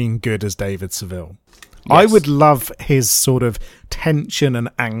would have been good as David Seville? Yes. I would love his sort of tension and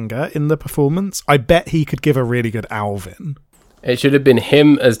anger in the performance. I bet he could give a really good Alvin. It should have been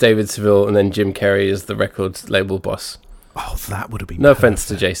him as David Seville and then Jim Carrey as the record label boss. Oh, that would have been No perfect. offense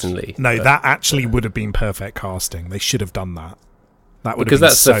to Jason Lee. No, that actually would have been perfect casting. They should have done that. That would because have been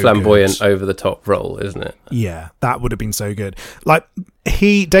that's so the flamboyant, good. over-the-top role, isn't it? Yeah, that would have been so good. Like,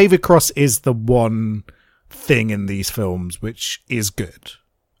 David Cross is the one thing in these films which is good,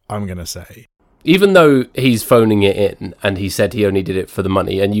 I'm going to say. Even though he's phoning it in and he said he only did it for the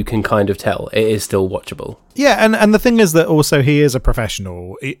money, and you can kind of tell, it is still watchable. Yeah, and the thing is that also he is a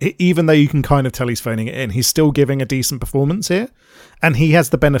professional. Even though you can kind of tell he's phoning it in, he's still giving a decent performance here. And he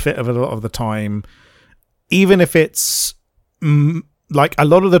has the benefit of a lot of the time, even if it's... like a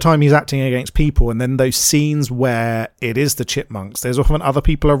lot of the time he's acting against people, and then those scenes where it is the Chipmunks, there's often other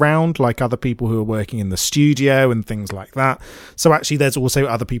people around, like other people who are working in the studio and things like that. So actually there's also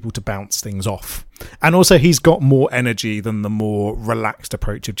other people to bounce things off. And also he's got more energy than the more relaxed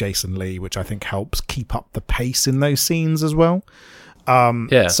approach of Jason Lee, which I think helps keep up the pace in those scenes as well.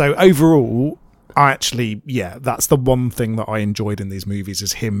 So overall, That's the one thing that I enjoyed in these movies,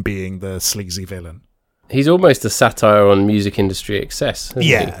 is him being the sleazy villain. He's almost a satire on music industry excess, isn't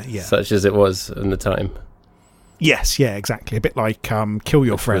he? Yeah. Such as it was in the time. Yes, yeah, exactly. A bit like Kill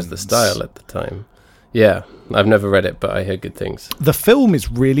Your Friends. Was the style at the time. Yeah, I've never read it, but I hear good things. The film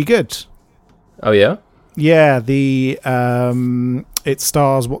is really good. Oh, yeah? Yeah, it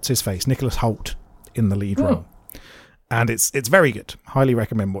stars, what's his face, Nicholas Hoult in the lead role. And it's very good. Highly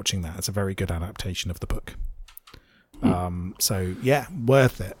recommend watching that. It's a very good adaptation of the book. So yeah,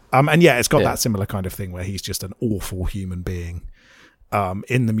 worth it. And yeah, it's got that similar kind of thing where he's just an awful human being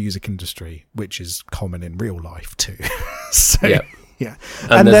in the music industry, which is common in real life too. So yeah.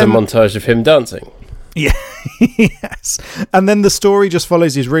 And there's a montage of him dancing. Yeah. Yes. And then the story just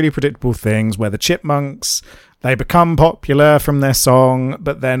follows these really predictable things where the Chipmunks, they become popular from their song,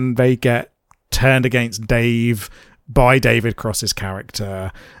 but then they get turned against Dave by David Cross's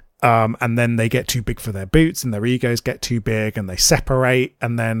character. And then they get too big for their boots and their egos get too big and they separate,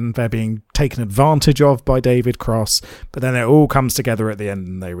 and then they're being taken advantage of by David Cross. But then it all comes together at the end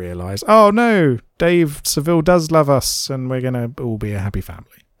and they realise, oh no, Dave Seville does love us and we're going to all be a happy family.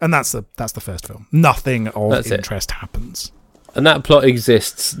 And that's the first film. Nothing of interest happens. And that plot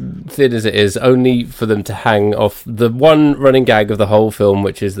exists, thin as it is, only for them to hang off the one running gag of the whole film,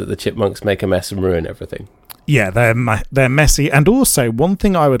 which is that the Chipmunks make a mess and ruin everything. Yeah, they're messy. And also, one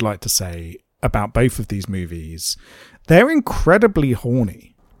thing I would like to say about both of these movies, they're incredibly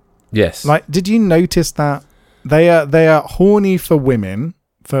horny. Yes. Like, did you notice that? They are horny for women,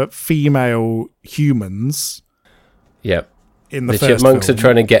 for female humans. Yep. In the Chipmunks film. are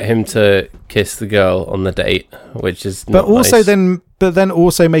trying to get him to kiss the girl on the date, which is not nice. But then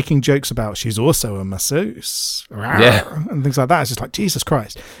also making jokes about she's also a masseuse, and things like that. It's just like, Jesus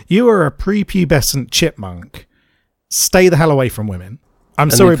Christ, you are a prepubescent chipmunk. Stay the hell away from women.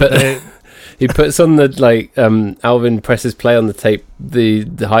 But he puts on the Alvin presses play on the tape, the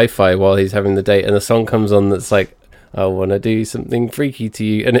hi-fi while he's having the date, and a song comes on that's like, I want to do something freaky to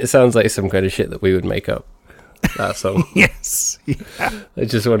you, and it sounds like some kind of shit that we would make up. That song. Yes. Yeah.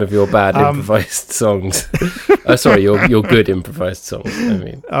 It's just one of your bad improvised songs. Sorry, your good improvised songs. I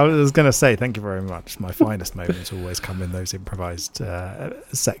mean, I was going to say, thank you very much. My finest moments always come in those improvised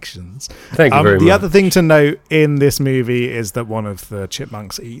sections. Thank you very much. The other thing to note in this movie is that one of the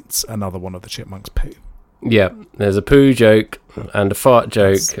chipmunks eats another one of the chipmunks' poo. Yeah, there's a poo joke and a fart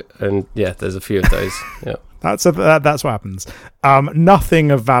joke, and yeah, there's a few of those. Yeah. That's what happens. Nothing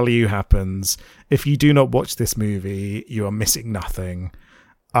of value happens. If you do not watch this movie, you are missing nothing.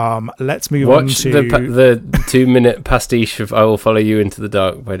 Let's move on to the 2-minute pastiche of "I Will Follow You Into the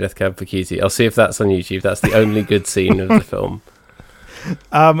Dark" by Death Cab for Cutie. I'll see if that's on YouTube. That's the only good scene of the film.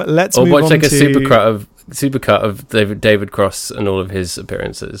 Let's or move watch on like a to supercut of David Cross and all of his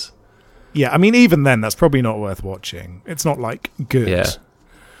appearances. Yeah, I mean, even then, that's probably not worth watching. It's not like good. Yeah.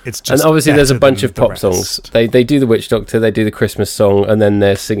 It's just, and obviously there's a bunch of pop songs. They do the Witch Doctor, they do the Christmas song, and then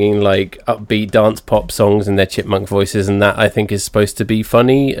they're singing like upbeat dance pop songs in their chipmunk voices, and that I think is supposed to be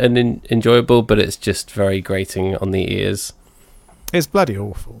funny and enjoyable, but it's just very grating on the ears. It's bloody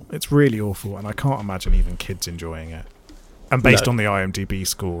awful. It's really awful, and I can't imagine even kids enjoying it. And based on the IMDb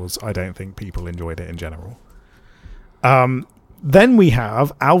scores, I don't think people enjoyed it in general. Then we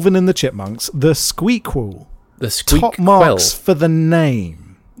have Alvin and the Chipmunks, the Squeakquel. The Squeakquel. Top marks for the name.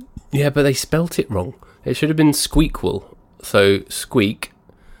 Yeah, but they spelt it wrong. It should have been Squeakquel. So squeak,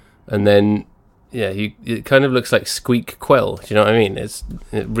 and then it kind of looks like squeak quell. Do you know what I mean? It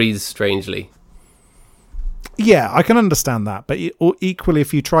reads strangely. Yeah, I can understand that, but equally,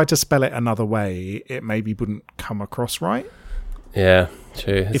 if you try to spell it another way, it maybe wouldn't come across right. Yeah,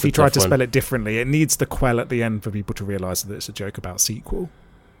 true. If you try to spell it differently, it needs the quell at the end for people to realise that it's a joke about sequel.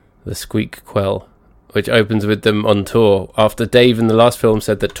 The Squeak Quell, which opens with them on tour after Dave in the last film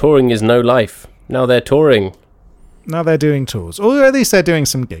said that touring is no life. Now they're touring. Now they're doing tours. Or at least they're doing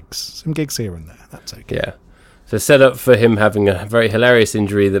some gigs here and there. That's okay. Yeah. So set up for him having a very hilarious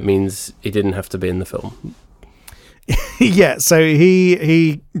injury that means he didn't have to be in the film. Yeah, so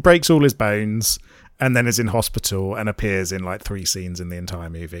he breaks all his bones and then is in hospital and appears in like 3 scenes in the entire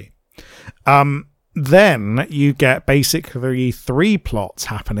movie. Then you get basically 3 plots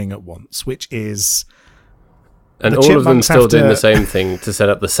happening at once, which is... And all of them still doing the same thing to set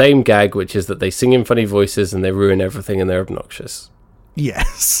up the same gag, which is that they sing in funny voices and they ruin everything and they're obnoxious.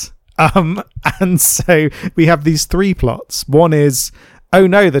 Yes. And so we have these 3 plots. One is, oh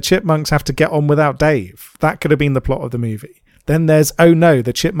no, the Chipmunks have to get on without Dave. That could have been the plot of the movie. Then there's, oh no,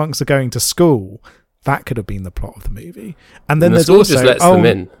 the Chipmunks are going to school. That could have been the plot of the movie. And then there's school also... just lets them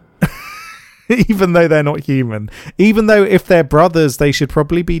in. even though they're not human. Even though if they're brothers, they should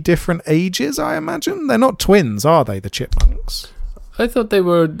probably be different ages, I imagine. They're not twins, are they, the chipmunks? I thought they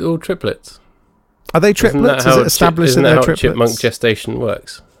were all triplets. Are they triplets? Is it established that they're triplets? Chipmunk gestation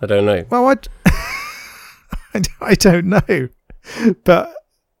works? I don't know. Well, I don't know. But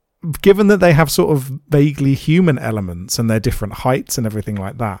given that they have sort of vaguely human elements and they're different heights and everything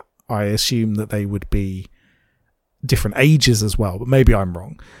like that, I assume that they would be different ages as well. But maybe I'm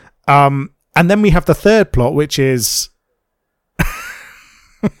wrong. And then we have the third plot, which is...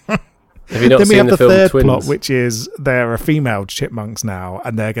 Have you not seen the film Twins? Plot, which is there are female chipmunks now,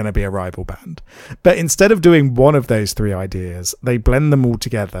 and they're going to be a rival band. But instead of doing one of those three ideas, they blend them all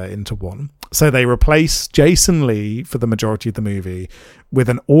together into one. So they replace Jason Lee for the majority of the movie with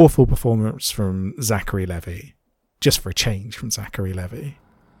an awful performance from Zachary Levi, just for a change from Zachary Levi.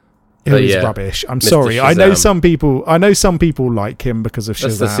 It was rubbish. I'm sorry. Shazam. I know some people like him because of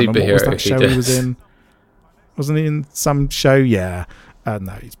Shazam. That's the superhero. And what was that show he was in? Wasn't he in some show? Yeah.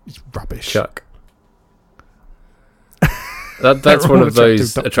 No, he's rubbish. Chuck. That's one of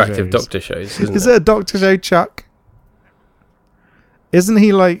those attractive doctor shows, isn't it? Is it a doctor show, Chuck? Isn't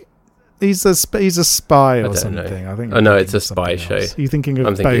he like... He's a spy or something. I think. Oh, no, it's a spy show. Are you thinking of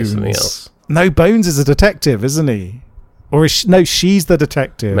I'm Bones? thinking of something else. No, Bones is a detective, isn't he? Or is no, she's the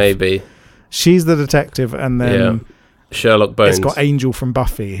detective. Maybe. She's the detective, and then... Sherlock Bones. It's got Angel from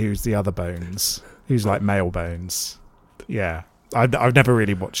Buffy, who's the other Bones. Who's like male Bones. Yeah. I've never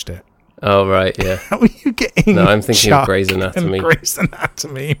really watched it. Oh, right, yeah. How are you getting No, I'm thinking Chuck of Grey's Anatomy. And Grey's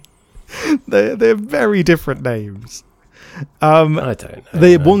Anatomy. They're very different names. I don't know.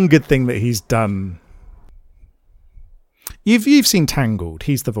 The one good thing that he's done... You've seen Tangled.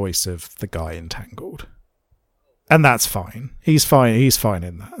 He's the voice of the guy in Tangled. And that's fine. He's fine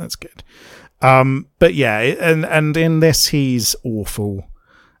in that. That's good. But yeah, and in this he's awful.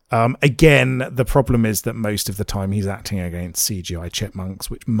 Again, the problem is that most of the time he's acting against CGI chipmunks,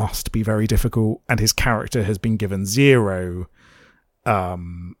 which must be very difficult. And his character has been given zero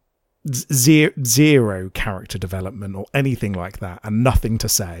character development or anything like that, and nothing to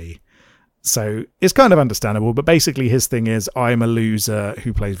say. So it's kind of understandable. But basically, his thing is, I'm a loser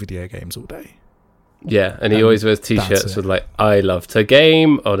who plays video games all day. Yeah, and he always wears t-shirts with like "I love to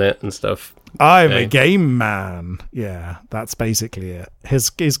game" on it and stuff. I'm a game man. Yeah, that's basically it. His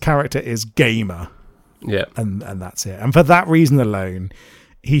character is gamer. Yeah. And that's it. And for that reason alone,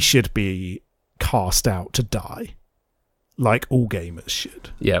 he should be cast out to die. Like all gamers should.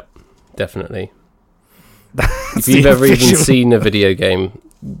 Yep, definitely. If you've ever even seen a video game,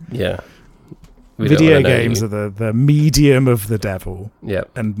 yeah. Video games are the medium of the devil.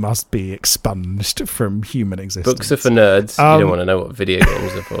 Yep. And must be expunged from human existence. Books are for nerds. You don't want to know what video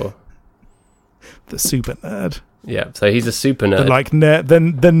games are for. The super nerd. Yeah, so he's a super nerd.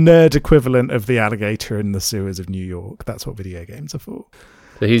 The nerd equivalent of the alligator in the sewers of New York. That's what video games are for.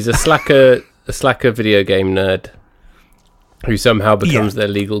 So he's a slacker video game nerd who somehow becomes their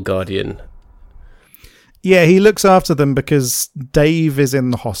legal guardian. Yeah, he looks after them because Dave is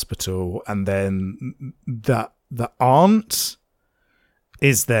in the hospital, and then the aunt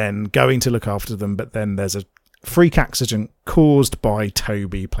is then going to look after them, but then there's a freak accident caused by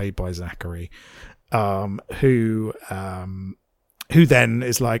Toby, played by Zachary, who then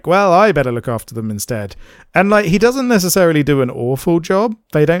is like, well, I better look after them instead. And like, he doesn't necessarily do an awful job.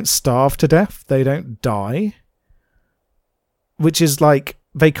 They don't starve to death. They don't die. Which is like,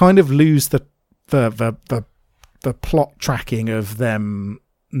 they kind of lose the plot tracking of them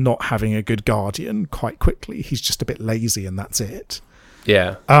not having a good guardian quite quickly. He's just a bit lazy and that's it.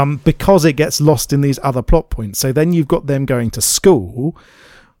 Yeah. Because it gets lost in these other plot points. So then you've got them going to school,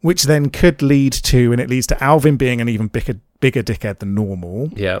 which then could lead to, and it leads to Alvin being an even bigger dickhead than normal.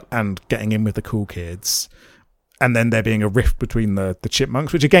 Yeah. And getting in with the cool kids. And then there being a rift between the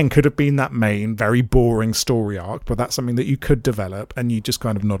chipmunks, which again could have been that main, very boring story arc, but that's something that you could develop and you just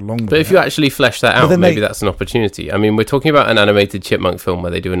kind of nod along with it. But if you actually flesh that out, maybe that's an opportunity. I mean, we're talking about an animated chipmunk film where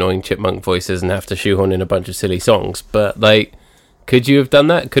they do annoying chipmunk voices and have to shoehorn in a bunch of silly songs, but like, could you have done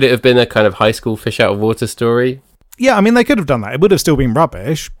that? Could it have been a kind of high school fish out of water story? Yeah, I mean, they could have done that. It would have still been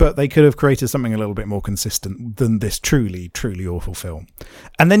rubbish, but they could have created something a little bit more consistent than this truly, truly awful film.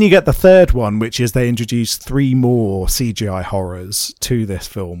 And then you get the third one, which is they introduce 3 more CGI horrors to this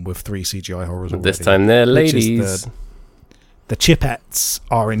film with 3 CGI horrors already. This time they're ladies. The Chipettes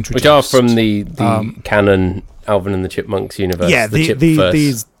are introduced. Which are from the canon Alvin and the Chipmunks universe. Yeah,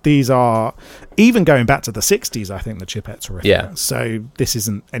 these are, even going back to the 60s, I think the Chipettes were a thing. Yeah. So this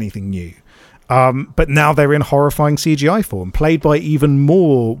isn't anything new. But now they're in horrifying CGI form, played by even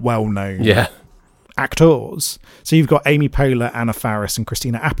more well-known actors. So you've got Amy Poehler, Anna Faris, and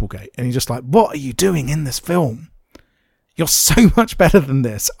Christina Applegate, and you're just like, what are you doing in this film? You're so much better than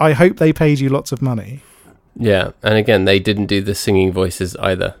this. I hope they paid you lots of money. Yeah, and again, they didn't do the singing voices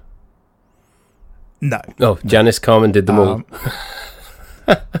either. No. Oh, Janice Carmen did them all.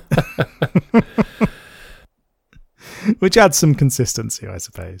 Which adds some consistency, I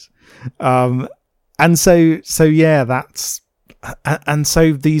suppose. And so yeah, that's, and so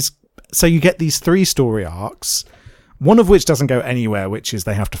you get these 3 story arcs, one of which doesn't go anywhere, which is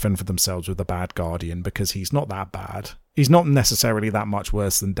they have to fend for themselves with the bad guardian, because he's not that bad. He's not necessarily that much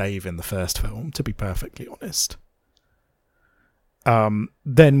worse than Dave in the first film, to be perfectly honest.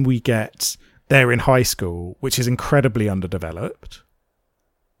 Then we get, they're in high school, which is incredibly underdeveloped,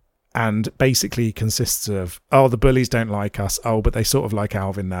 and basically consists of, the bullies don't like us, but they sort of like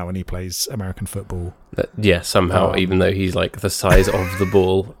Alvin now and he plays American football. Yeah, somehow, even though he's like the size of the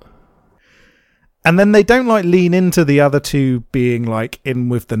ball. And then they don't like lean into the other 2 being like in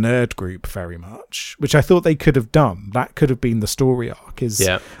with the nerd group very much, which I thought they could have done. That could have been the story arc, is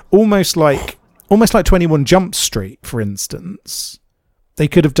almost like 21 Jump Street, for instance. They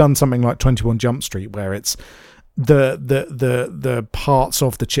could have done something like 21 Jump Street, where it's the parts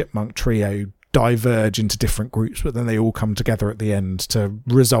of the Chipmunk trio diverge into different groups, but then they all come together at the end to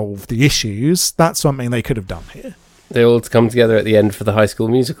resolve the issues. That's something they could have done here. They all come together at the end for the High School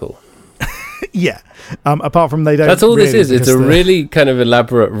Musical. Yeah. Apart from they don't. That's all this is. It's a really kind of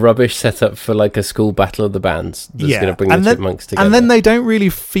elaborate rubbish setup for like a school battle of the bands that's going to bring the Chipmunks together. And then they don't really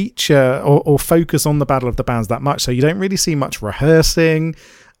feature or focus on the battle of the bands that much, so you don't really see much rehearsing.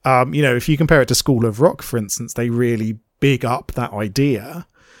 If you compare it to School of Rock, for instance, they really big up that idea.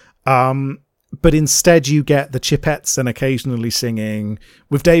 But instead you get the Chipettes and occasionally singing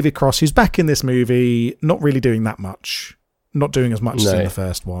with David Cross, who's back in this movie, not really doing that much. Not doing as much as in the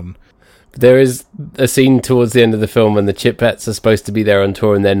first one. There is a scene towards the end of the film when the Chipettes are supposed to be there on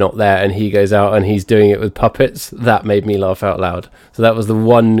tour and they're not there, and he goes out and he's doing it with puppets. That made me laugh out loud. So that was the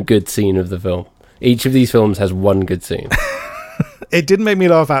one good scene of the film. Each of these films has one good scene. It didn't make me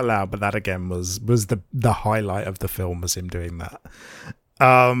laugh out loud, but that again was the highlight of the film, was him doing that.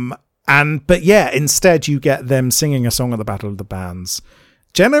 But instead you get them singing a song at the Battle of the Bands,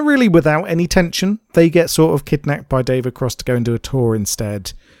 generally without any tension. They get sort of kidnapped by David Cross to go and do a tour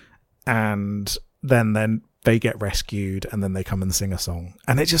instead, and then they get rescued, and then they come and sing a song,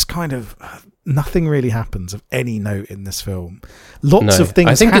 and it just kind of, nothing really happens of any note in this film. Lots of things.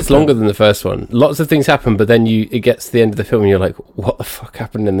 I think happen. It's longer than the first one. Lots of things happen, but then it gets to the end of the film and you're like, what the fuck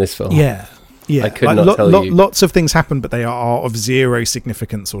happened in this film? Yeah. I could not tell you. Lots of things happen, but they are of zero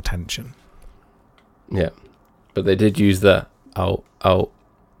significance or tension. Yeah, but they did use the chicka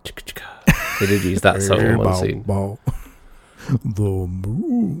chicka. They did use that song in one scene. The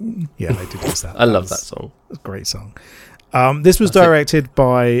moon. Yeah, they did use that. I love that song. It's a great song. This was directed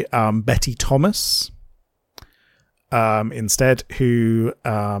by Betty Thomas instead, who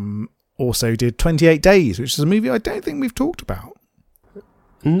also did 28 Days, which is a movie I don't think we've talked about.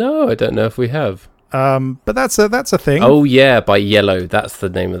 No, I don't know if we have. But that's a thing. Oh yeah, by Yellow. That's the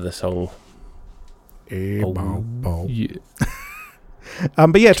name of the song. Yeah. Yeah.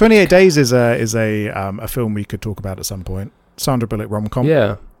 But yeah, 28 Days is a film we could talk about at some point. Sandra Bullock rom-com.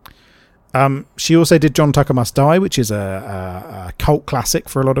 Yeah. She also did John Tucker Must Die, which is a cult classic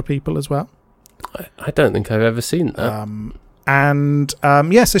for a lot of people as well. I don't think I've ever seen that.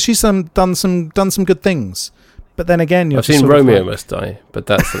 So she's done some good things. But then again, I've seen Romeo Must Die, but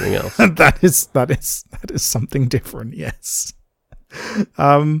that's something else. that is something different. Yes.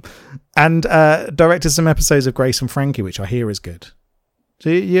 And directed some episodes of Grace and Frankie, which I hear is good. Do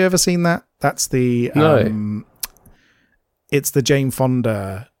you ever seen that? That's the no. It's the Jane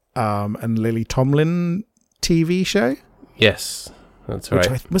Fonda and Lily Tomlin TV show. Yes, that's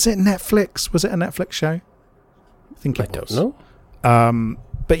right. Was it Netflix? Was it a Netflix show? I think it was. I don't know.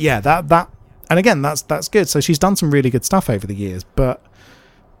 But yeah, that and again, that's good. So she's done some really good stuff over the years, but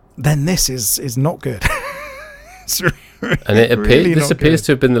then this is not good. And this appears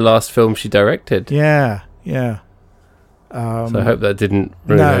to have been the last film she directed. Yeah. So I hope that didn't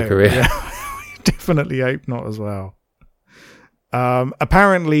ruin her career. Yeah. Definitely hope not as well.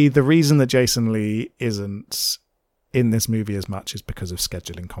 Apparently, the reason that Jason Lee isn't in this movie as much is because of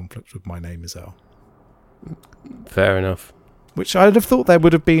scheduling conflicts with My Name Is Earl. Fair enough. Which I'd have thought there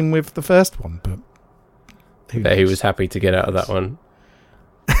would have been with the first one, but he was happy to get out of that one.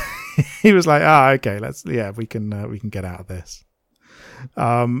 He was like, okay, we can get out of this.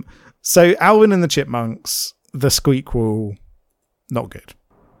 So Alvin and the Chipmunks, the Squeakquel, not good.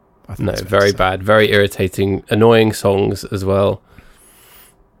 I think no, very bad, very irritating, annoying songs as well.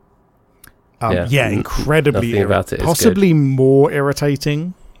 Incredibly nothing about it is possibly more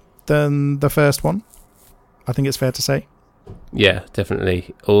irritating than the first one. I think it's fair to say. Yeah,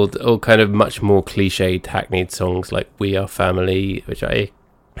 definitely. All kind of much more cliched, hackneyed songs like "We Are Family," which I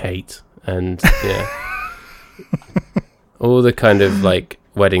hate, and all the kind of like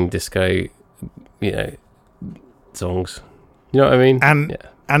wedding disco, songs. You know what I mean?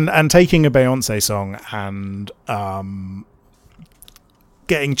 And taking a Beyonce song and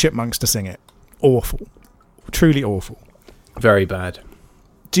getting Chipmunks to sing it. Awful. Truly awful. Very bad.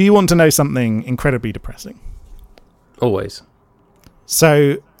 Do you want to know something incredibly depressing? Always.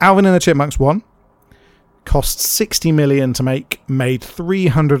 So, Alvin and the Chipmunks 1 cost $60 million to make, made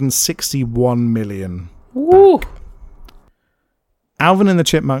 $361 million. Woo! Alvin and the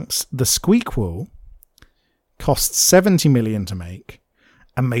Chipmunks, the Squeakquel, cost $70 million to make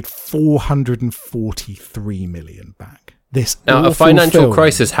and made $443 million back. Now, a financial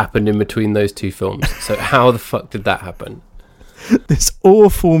crisis happened in between those two films. So how the fuck did that happen? This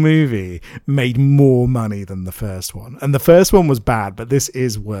awful movie made more money than the first one. And the first one was bad, but this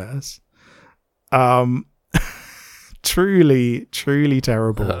is worse. Truly, truly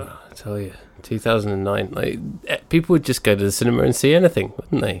terrible. I tell you, 2009, like people would just go to the cinema and see anything,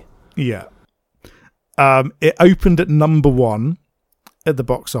 wouldn't they? Yeah. It opened at number 1 at the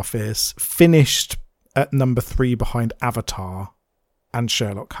box office, finished at number 3 behind Avatar and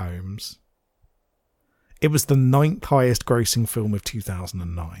Sherlock Holmes. It was the 9th highest grossing film of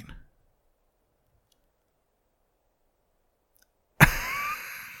 2009.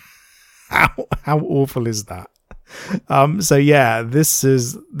 How awful is that? So yeah, this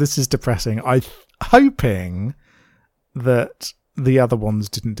is depressing. I'm hoping that the other ones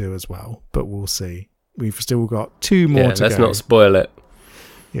didn't do as well, but we'll see. We've still got 2 more to go. Let's not spoil it.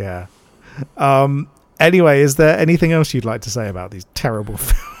 Yeah. Anyway, is there anything else you'd like to say about these terrible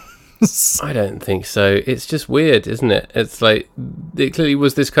films? I don't think so. It's just weird, isn't it? It's like, it clearly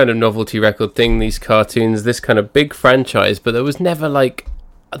was this kind of novelty record thing, these cartoons, this kind of big franchise, but there was never like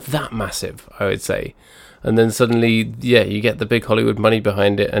that massive, I would say. And then suddenly, you get the big Hollywood money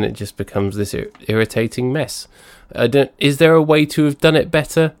behind it, and it just becomes this irritating mess. Is there a way to have done it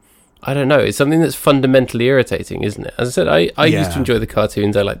better? I don't know. It's something that's fundamentally irritating, isn't it? As I said, I used to enjoy the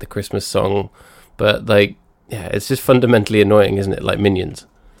cartoons. I like the Christmas song, but it's just fundamentally annoying, isn't it? Like Minions.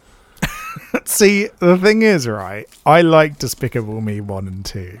 See, the thing is, right, I like Despicable Me 1 and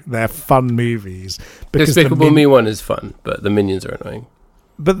 2. They're fun movies. Despicable Me 1 is fun, but the Minions are annoying.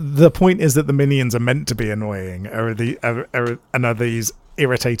 But the point is that the Minions are meant to be annoying, and are these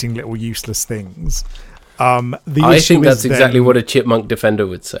irritating little useless things. I think that's exactly what a chipmunk defender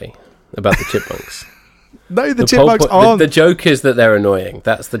would say about the chipmunks. No, the chipmunks aren't. The joke is that they're annoying.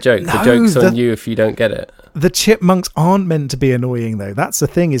 That's the joke. No, the joke's on you if you don't get it. The chipmunks aren't meant to be annoying, though. That's the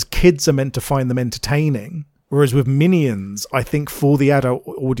thing, is kids are meant to find them entertaining. Whereas with Minions, I think for the adult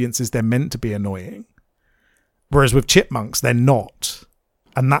audiences, they're meant to be annoying. Whereas with chipmunks, they're not.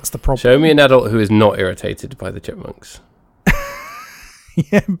 And that's the problem. Show me an adult who is not irritated by the chipmunks.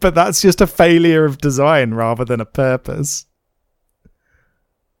 Yeah, but that's just a failure of design rather than a purpose.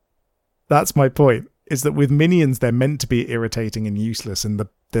 That's my point, is that with Minions, they're meant to be irritating and useless, and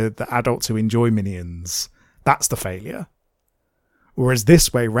the adults who enjoy Minions, that's the failure. Whereas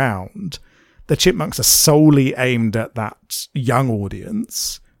this way round, the Chipmunks are solely aimed at that young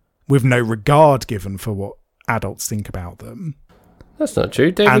audience with no regard given for what adults think about them. That's not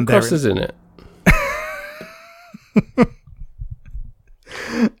true. David Cross is in it.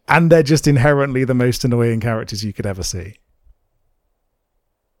 And they're just inherently the most annoying characters you could ever see.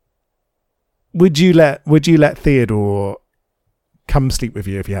 Would you let Theodore come sleep with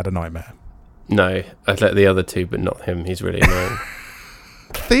you if you had a nightmare? No, I'd let the other two, but not him. He's really annoying.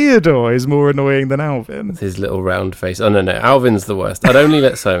 Theodore is more annoying than Alvin. With his little round face. Oh, no. Alvin's the worst. I'd only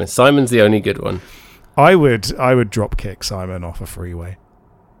let Simon. Simon's the only good one. I would drop kick Simon off a freeway.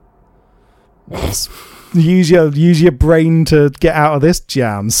 Use your brain to get out of this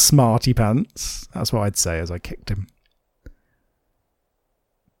jam, smarty pants. That's what I'd say as I kicked him.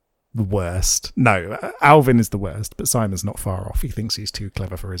 The worst. No, Alvin is the worst, but Simon's not far off. He thinks he's too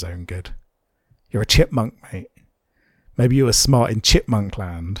clever for his own good. You're a chipmunk, mate. Maybe you were smart in Chipmunk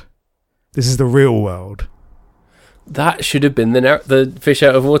Land. This is the real world. That should have been the fish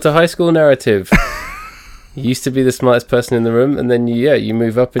out of water high school narrative. You used to be the smartest person in the room, and then you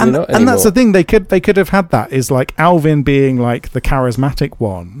move up and you're not anymore. And that's the thing, they could have had that, is like Alvin being like the charismatic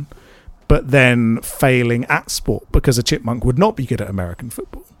one, but then failing at sport because a chipmunk would not be good at American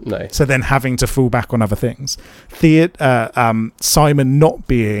football. No. So then having to fall back on other things. Simon not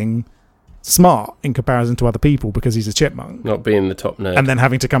being smart in comparison to other people because he's a chipmunk. Not being the top nerd. And then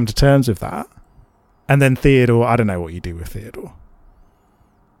having to come to terms with that. And then Theodore, I don't know what you do with Theodore.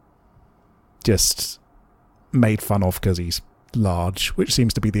 Just made fun of because he's large, which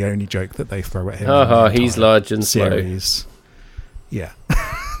seems to be the only joke that they throw at him. He's large and series. slow. Yeah.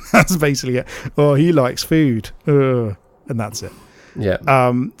 That's basically it. Oh, he likes food. And that's it. Yeah.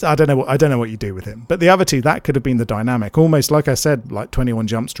 I don't know what you do with him. But the other two, that could have been the dynamic. Almost like I said, like 21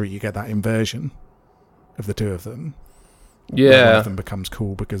 Jump Street, you get that inversion of the two of them. Yeah. One of them becomes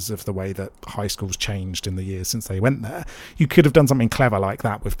cool because of the way that high school's changed in the years since they went there. You could have done something clever like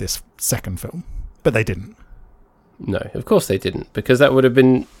that with this second film, but they didn't. No, of course they didn't, because that would have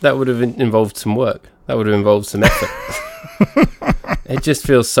involved some work. That would have involved some effort. It just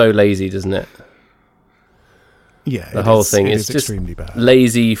feels so lazy, doesn't it? Yeah, the whole thing is just extremely bad.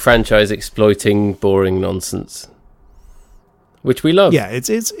 Lazy franchise exploiting boring nonsense, which we love. Yeah, it's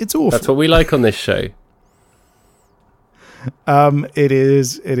awful. That's what we like on this show. It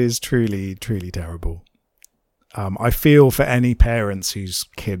is truly terrible. I feel for any parents whose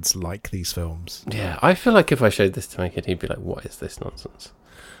kids like these films. Yeah, I feel like if I showed this to my kid, he'd be like, "What is this nonsense?"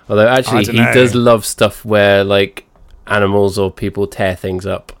 Although actually, he does love stuff where like animals or people tear things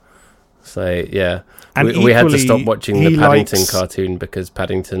up. So yeah, and we had to stop watching the Paddington cartoon because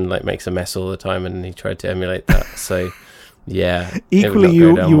Paddington like makes a mess all the time, and he tried to emulate that. So yeah, equally,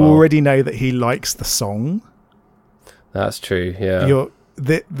 you already know that he likes the song. That's true. Yeah.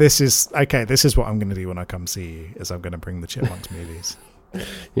 This is what I'm going to do when I come see you. Is I'm going to bring the Chipmunks movies.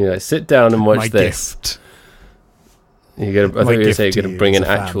 Yeah, sit down and watch my this. Gift. I thought you were going to say you're going to bring an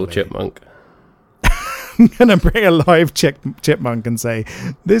actual chipmunk. I'm going to bring a live chipmunk and say,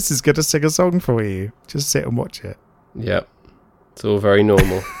 "This is going to sing a song for you. Just sit and watch it." Yep, it's all very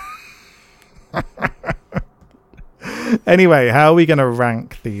normal. Anyway, how are we going to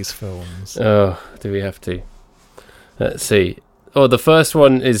rank these films? Oh, do we have to? Let's see. Oh, the first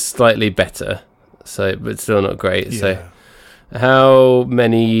one is slightly better, but still not great. Yeah. So, how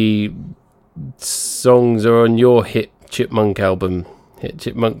many songs are on your hit Chipmunk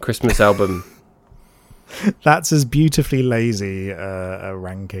Christmas album? That's as beautifully lazy a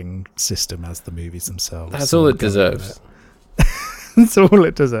ranking system as the movies themselves. That's all it deserves. That's all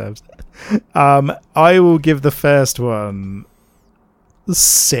it deserves. I will give the first one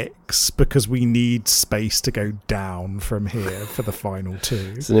 6 because we need space to go down from here for the final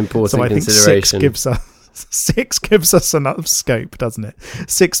two. It's an important so I think consideration. 6 gives us enough scope, doesn't it?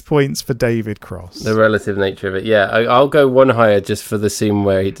 6 points for David Cross. The relative nature of it. Yeah, I'll go one higher just for the scene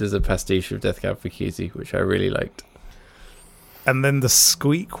where he does a pastiche of Death Cab for Cutie, which I really liked. And then the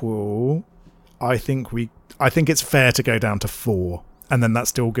squeakquel, I think it's fair to go down to 4. And then that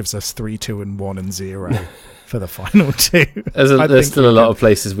still gives us 3, 2, and 1, and 0 for the final two. There's still a lot of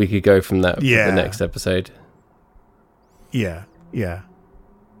places we could go from that for the next episode. Yeah.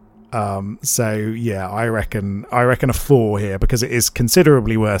 So yeah, I reckon a 4 here because it is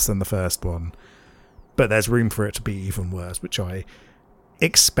considerably worse than the first one, but there's room for it to be even worse, which I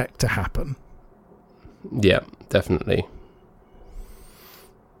expect to happen. Yeah, definitely.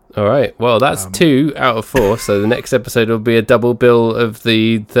 All right. Well, that's 2 out of 4. So the next episode will be a double bill of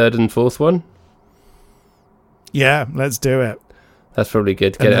the third and fourth one. Yeah, let's do it. That's probably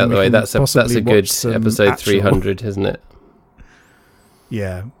good. Get it out of the way. That's a good episode 300, isn't it?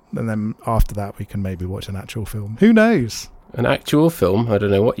 Yeah. And then after that, we can maybe watch an actual film. Who knows? An actual film? I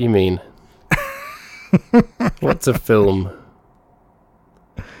don't know what you mean. What's a film?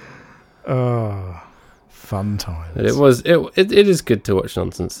 Oh, fun times. It is good to watch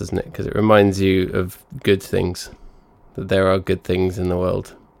nonsense, isn't it? Because it reminds you of good things. That there are good things in the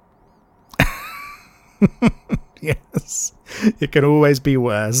world. Yes. It could always be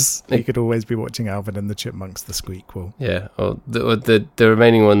worse. You could always be watching Alvin and the Chipmunks, the squeakquel. Yeah. Well, the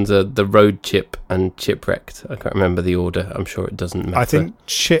remaining ones are the Road Chip and Chipwrecked. I can't remember the order. I'm sure it doesn't matter. I think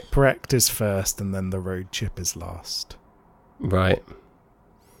Chipwrecked is first and then the Road Chip is last. Right.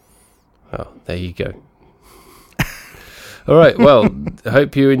 Well, there you go. All right. Well, I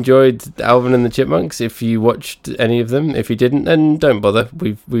hope you enjoyed Alvin and the Chipmunks. If you watched any of them, if you didn't, then don't bother.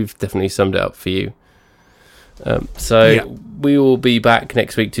 We've definitely summed it up for you. We will be back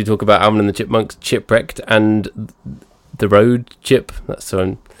next week to talk about Alvin and the Chipmunks, Chipwrecked, and the Road Chip. That's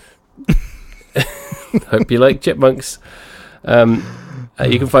so. Hope you like Chipmunks. You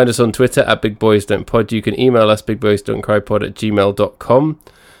can find us on Twitter at BigBoysDon'tPod. You can email us bigboysdon'tcrypod@gmail.com.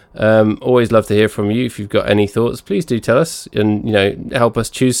 Always love to hear from you. If you've got any thoughts, please do tell us, and help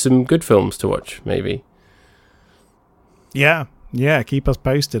us choose some good films to watch. Maybe. Yeah. Yeah, keep us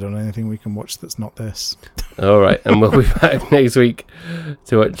posted on anything we can watch that's not this. All right, and we'll be back next week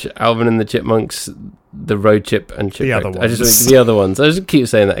to watch Alvin and the Chipmunks, the Road Chip and Chipwrecked. The other ones. I just keep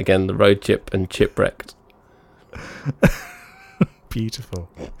saying that again, the Road Chip and Chipwrecked. Beautiful.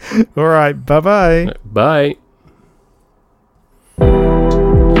 All right, bye-bye. Bye.